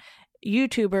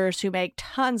 YouTubers who make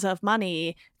tons of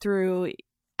money through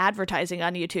advertising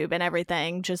on YouTube and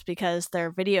everything just because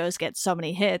their videos get so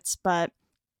many hits. But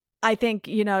I think,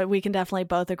 we can definitely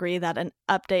both agree that an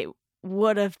update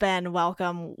would have been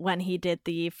welcome when he did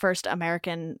the first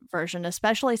American version,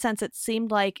 especially since it seemed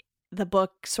like the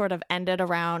book sort of ended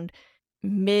around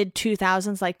mid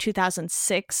 2000s, like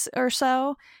 2006 or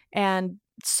so. And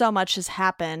so much has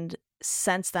happened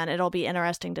since then. It'll be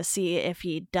interesting to see if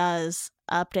he does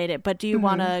update it. But do you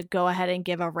want to go ahead and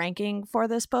give a ranking for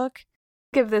this book?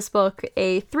 Give this book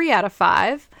a 3 out of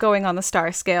 5 going on the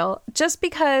star scale, just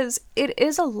because it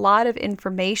is a lot of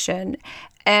information,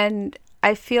 and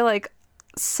I feel like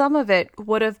some of it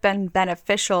would have been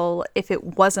beneficial if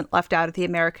it wasn't left out of the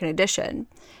American edition,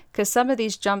 because some of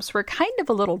these jumps were kind of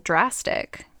a little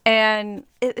drastic. And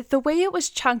the way it was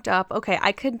chunked up, okay,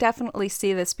 I could definitely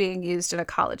see this being used in a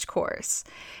college course.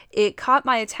 It caught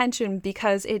my attention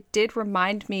because it did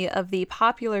remind me of the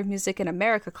Popular Music in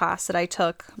America class that I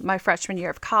took my freshman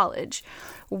year of college,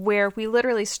 where we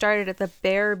literally started at the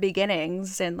bare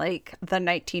beginnings in like the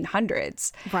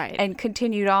 1900s. Right. And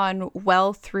continued on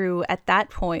well through, at that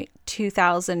point,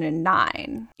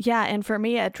 2009. Yeah, and for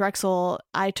me at Drexel,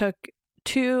 I took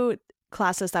 2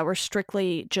 classes that were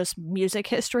strictly just music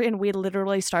history, and we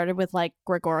literally started with like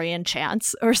Gregorian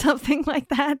chants or something like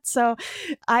that. So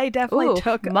I definitely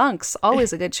took monks,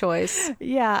 always a good choice.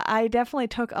 Yeah, I definitely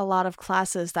took a lot of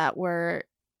classes that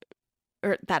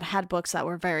had books that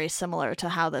were very similar to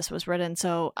how this was written.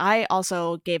 So I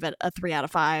also gave it a 3 out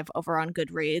of 5 over on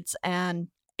Goodreads, and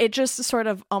it just sort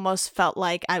of almost felt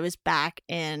like I was back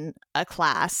in a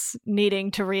class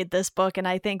needing to read this book. And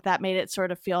I think that made it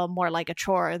sort of feel more like a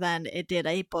chore than it did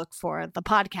a book for the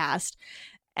podcast.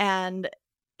 And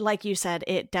like you said,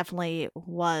 it definitely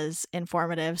was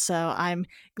informative. So I'm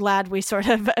glad we sort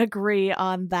of agree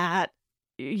on that,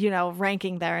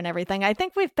 ranking there and everything. I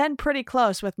think we've been pretty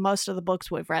close with most of the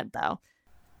books we've read, though.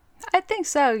 I think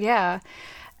so, yeah.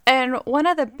 And one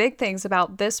of the big things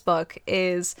about this book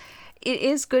is it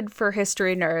is good for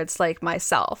history nerds like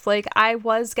myself. Like, I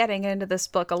was getting into this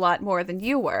book a lot more than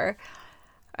you were.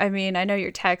 I mean, I know your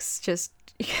text just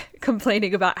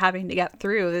complaining about having to get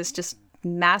through this just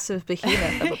massive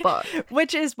behemoth of a book.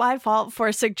 Which is my fault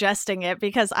for suggesting it,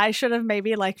 because I should have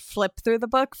maybe like flipped through the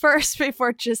book first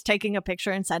before just taking a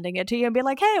picture and sending it to you and be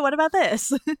like, hey, what about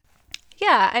this?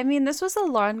 Yeah, I mean, this was the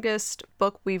longest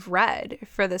book we've read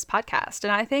for this podcast,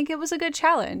 and I think it was a good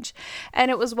challenge. And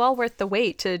it was well worth the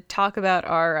wait to talk about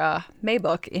our May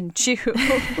book in June.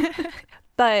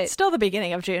 But still the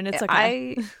beginning of June, it's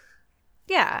okay.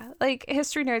 Like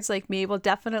history nerds like me will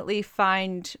definitely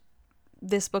find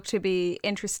this book to be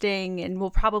interesting, and will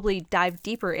probably dive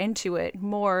deeper into it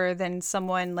more than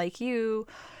someone like you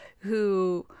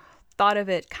who thought of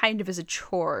it kind of as a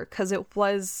chore, because it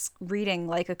was reading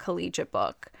like a collegiate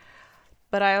book.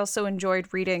 But I also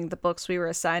enjoyed reading the books we were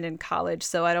assigned in college,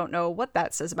 so I don't know what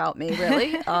that says about me,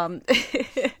 really.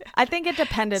 I think it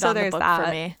depended on the book for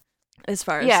me, as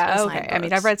far as okay. books. I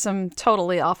mean, I've read some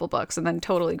totally awful books and then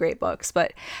totally great books,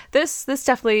 but this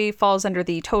definitely falls under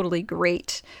the totally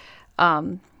great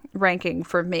ranking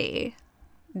for me,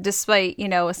 despite,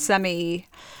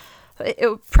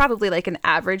 probably like an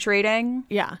average rating.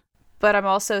 Yeah. But I'm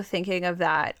also thinking of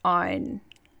that on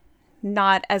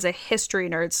not as a history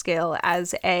nerd scale,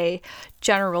 as a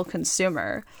general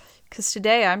consumer. Because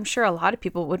today I'm sure a lot of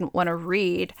people wouldn't want to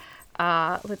read,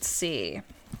 let's see,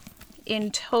 in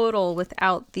total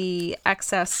without the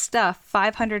excess stuff,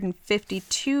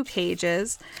 552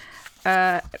 pages,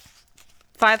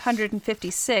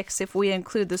 556 if we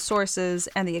include the sources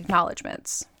and the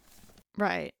acknowledgments.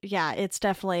 Right. Yeah, it's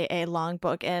definitely a long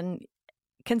book, and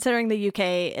considering the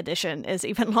UK edition is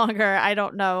even longer, I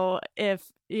don't know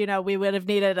if, we would have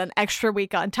needed an extra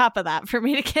week on top of that for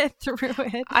me to get through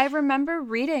it. I remember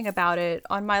reading about it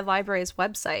on my library's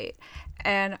website,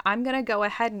 and I'm going to go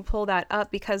ahead and pull that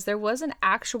up because there was an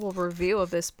actual review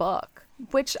of this book,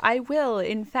 which I will,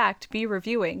 in fact, be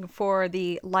reviewing for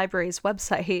the library's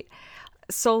website,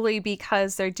 solely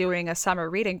because they're doing a summer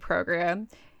reading program,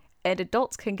 and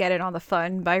adults can get in on the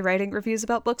fun by writing reviews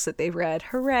about books that they've read.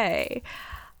 Hooray!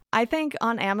 I think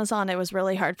on Amazon, it was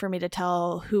really hard for me to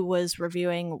tell who was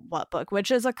reviewing what book, which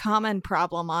is a common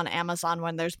problem on Amazon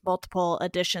when there's multiple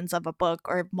editions of a book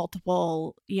or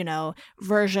multiple,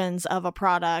 versions of a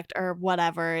product or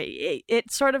whatever.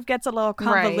 It sort of gets a little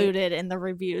convoluted in the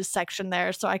reviews section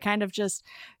there. So I kind of just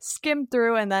skimmed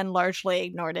through and then largely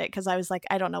ignored it because I was like,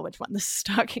 I don't know which one this is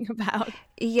talking about.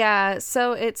 Yeah.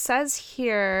 So it says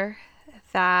here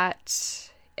that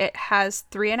it has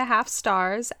 3.5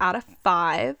 stars out of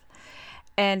 5,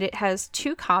 and it has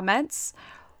 2 comments.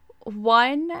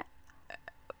 One,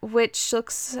 which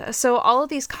looks... So all of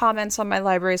these comments on my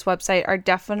library's website are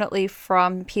definitely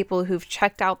from people who've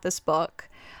checked out this book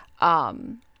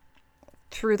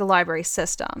through the library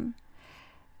system.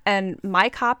 And my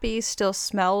copy still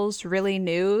smells really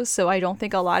new, so I don't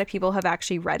think a lot of people have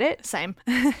actually read it. Same.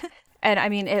 And I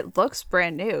mean, it looks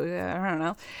brand new. I don't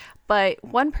know. But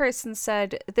one person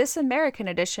said, this American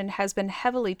edition has been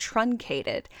heavily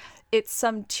truncated. It's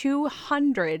some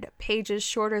 200 pages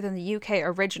shorter than the UK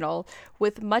original,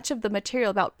 with much of the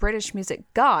material about British music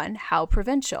gone. How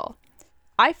provincial.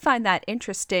 I find that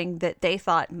interesting that they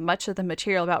thought much of the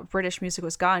material about British music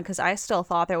was gone, because I still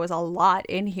thought there was a lot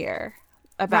in here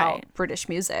about British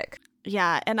music.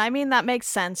 Yeah, and I mean, that makes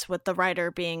sense with the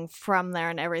writer being from there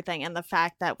and everything, and the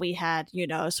fact that we had,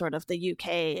 sort of the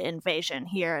UK invasion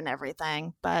here and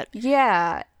everything. But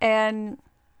yeah, and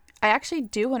I actually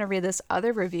do want to read this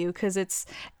other review because it's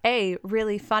A,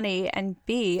 really funny, and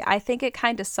B, I think it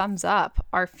kind of sums up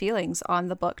our feelings on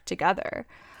the book together.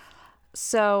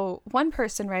 So one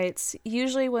person writes,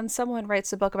 usually when someone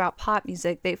writes a book about pop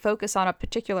music, they focus on a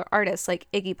particular artist like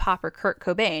Iggy Pop or Kurt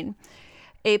Cobain,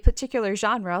 a particular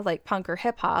genre like punk or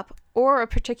hip hop, or a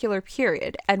particular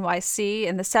period, NYC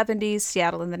in the 70s,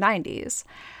 Seattle in the 90s.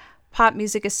 Pop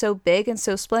music is so big and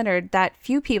so splintered that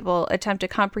few people attempt a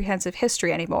comprehensive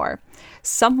history anymore.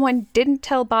 Someone didn't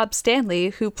tell Bob Stanley,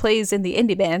 who plays in the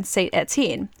indie band Saint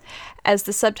Etienne. As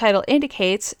the subtitle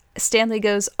indicates, Stanley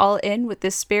goes all in with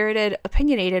this spirited,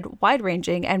 opinionated,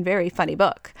 wide-ranging, and very funny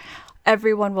book.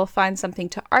 Everyone will find something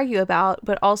to argue about,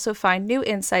 but also find new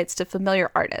insights to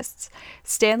familiar artists.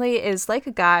 Stanley is like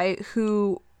a guy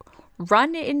who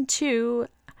run into...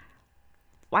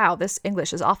 Wow, this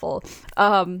English is awful.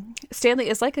 Stanley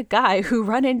is like a guy who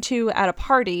run into at a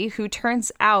party who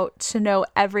turns out to know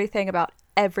everything about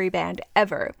every band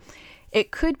ever.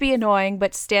 It could be annoying,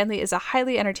 but Stanley is a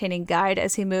highly entertaining guide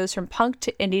as he moves from punk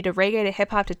to indie to reggae to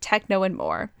hip-hop to techno and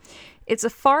more. It's a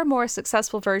far more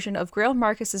successful version of Greil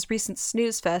Marcus's recent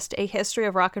snooze fest, A History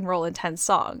of Rock and Roll in 10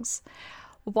 Songs.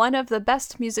 One of the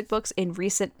best music books in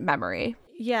recent memory.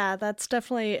 Yeah, that's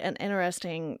definitely an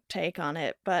interesting take on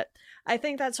it, but I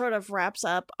think that sort of wraps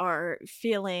up our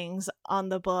feelings on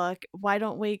the book. Why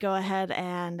don't we go ahead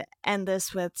and end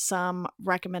this with some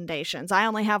recommendations? I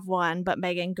only have one, but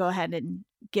Megan, go ahead and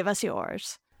give us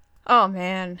yours. Oh,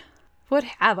 man. What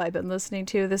have I been listening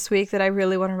to this week that I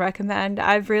really want to recommend?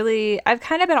 I've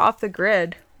kind of been off the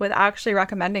grid with actually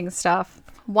recommending stuff.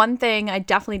 One thing I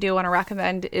definitely do want to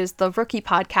recommend is the Rookie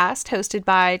podcast hosted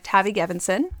by Tavi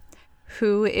Gevinson,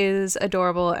 who is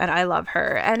adorable and I love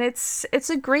her. And it's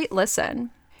a great listen.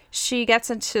 She gets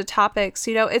into topics,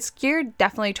 it's geared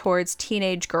definitely towards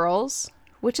teenage girls,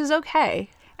 which is okay.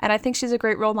 And I think she's a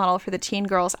great role model for the teen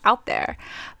girls out there.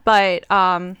 But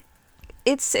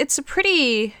it's a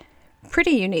pretty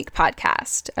unique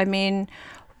podcast. I mean,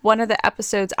 one of the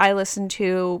episodes I listened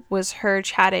to was her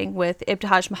chatting with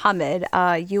Ibtihaj Muhammad,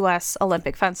 a U.S.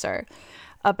 Olympic fencer,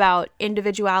 about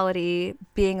individuality,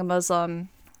 being a Muslim,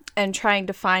 and trying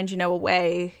to find, a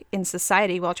way in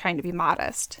society while trying to be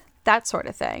modest. That sort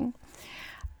of thing.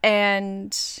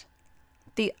 And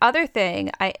the other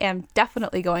thing I am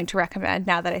definitely going to recommend,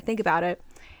 now that I think about it,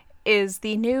 is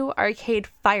the new Arcade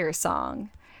Fire song,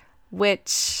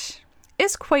 which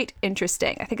is quite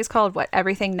interesting. I think it's called,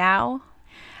 Everything Now?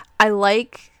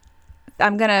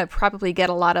 I'm gonna probably get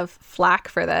a lot of flack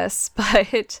for this,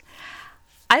 but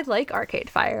I like Arcade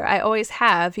Fire. I always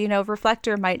have.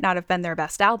 Reflector might not have been their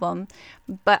best album,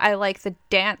 but I like the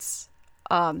dance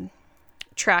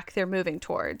track they're moving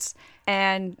towards.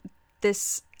 And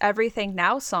this Everything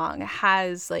Now song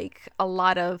has a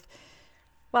lot of,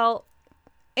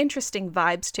 interesting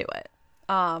vibes to it.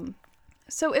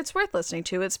 So it's worth listening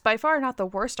to. It's by far not the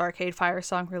worst Arcade Fire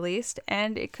song released,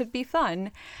 and it could be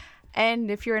fun.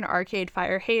 And if you're an Arcade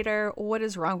Fire hater, what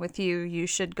is wrong with you? You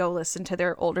should go listen to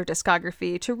their older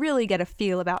discography to really get a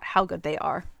feel about how good they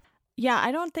are. Yeah,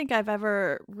 I don't think I've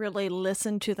ever really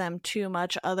listened to them too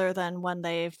much other than when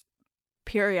they've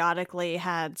periodically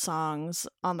had songs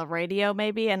on the radio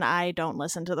maybe, and I don't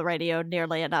listen to the radio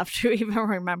nearly enough to even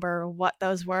remember what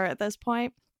those were at this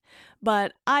point.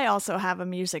 But I also have a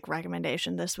music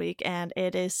recommendation this week, and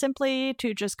it is simply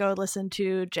to just go listen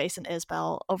to Jason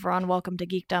Isbell over on Welcome to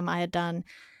Geekdom. I had done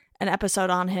an episode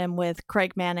on him with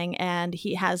Craig Manning, and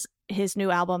he has his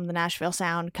new album, The Nashville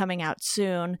Sound, coming out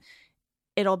soon.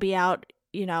 It'll be out,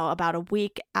 about a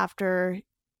week after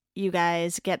you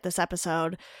guys get this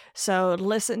episode. So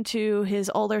listen to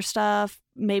his older stuff,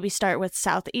 maybe start with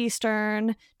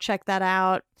Southeastern, check that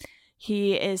out.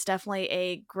 He is definitely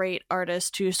a great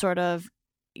artist to sort of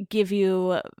give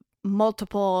you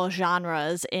multiple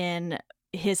genres in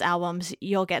his albums.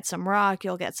 You'll get some rock,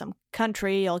 you'll get some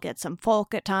country, you'll get some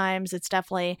folk at times. It's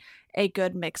definitely a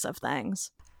good mix of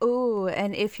things. Oh,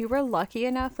 and if you were lucky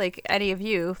enough, like any of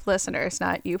you listeners,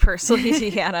 not you personally,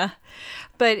 Deanna,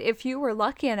 but if you were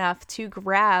lucky enough to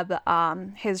grab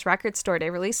his record store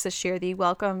day release this year, the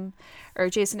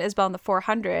Jason Isbell and the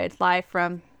 400 live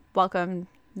from Welcome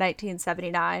to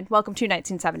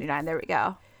 1979, there we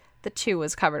go. The 2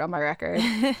 was covered on my record.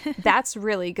 That's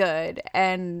really good,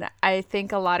 and I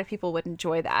think a lot of people would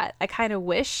enjoy that. I kind of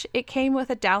wish it came with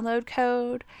a download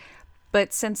code,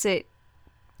 but since it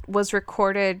was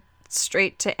recorded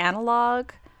straight to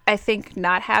analog, I think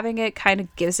not having it kind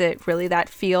of gives it really that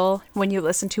feel when you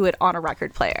listen to it on a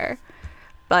record player.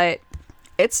 But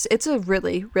it's a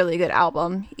really, really good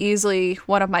album. Easily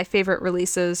one of my favorite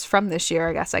releases from this year,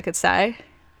 I guess I could say.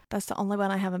 That's the only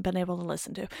one I haven't been able to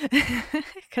listen to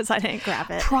because I didn't grab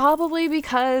it. Probably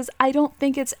because I don't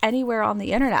think it's anywhere on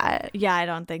the internet. Yeah, I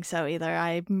don't think so either.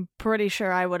 I'm pretty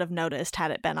sure I would have noticed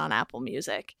had it been on Apple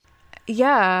Music.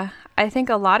 Yeah, I think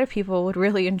a lot of people would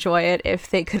really enjoy it if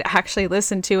they could actually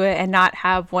listen to it and not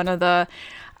have one of the,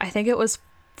 I think it was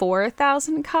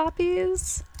 4,000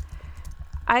 copies.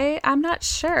 I'm not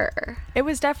sure. It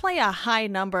was definitely a high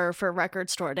number for Record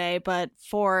Store Day, but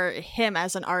for him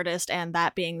as an artist and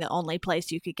that being the only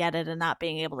place you could get it and not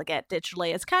being able to get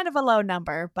digitally, it's kind of a low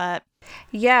number, but...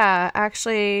 Yeah,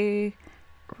 actually,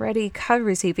 Ready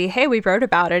Covers EP. Hey, we wrote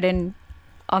about it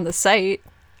on the site.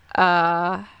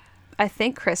 I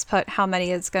think Chris put how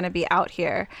many is going to be out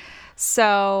here.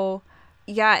 So,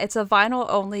 yeah, it's a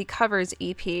vinyl-only covers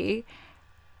EP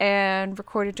and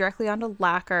recorded directly onto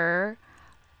lacquer.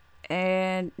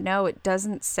 And no, it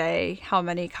doesn't say how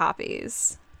many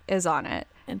copies is on it.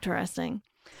 Interesting.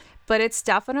 But it's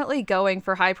definitely going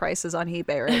for high prices on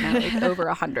eBay right now, like over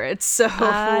 100. So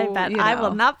I bet I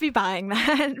will not be buying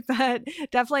that, but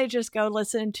definitely just go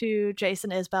listen to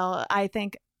Jason Isbell. I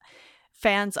think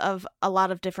fans of a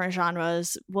lot of different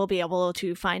genres will be able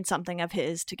to find something of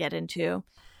his to get into.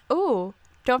 Oh,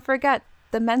 don't forget,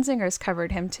 the Menzingers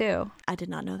covered him too. I did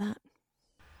not know that.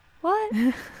 What?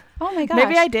 Oh my gosh.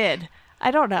 Maybe I did.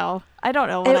 I don't know. I don't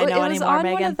know what I know anymore,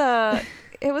 Megan.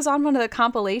 It was on one of the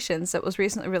compilations that was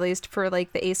recently released for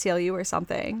like the ACLU or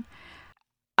something.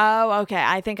 Oh, okay.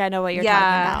 I think I know what you're talking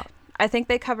about. I think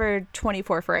they covered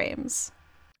 24 frames.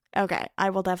 Okay. I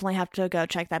will definitely have to go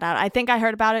check that out. I think I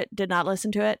heard about it, did not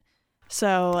listen to it.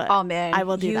 So oh man, I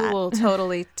will do that. You will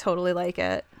totally like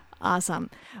it. Awesome.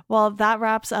 Well, that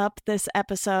wraps up this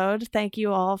episode. Thank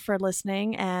you all for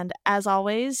listening. And as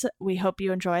always, we hope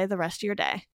you enjoy the rest of your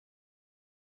day.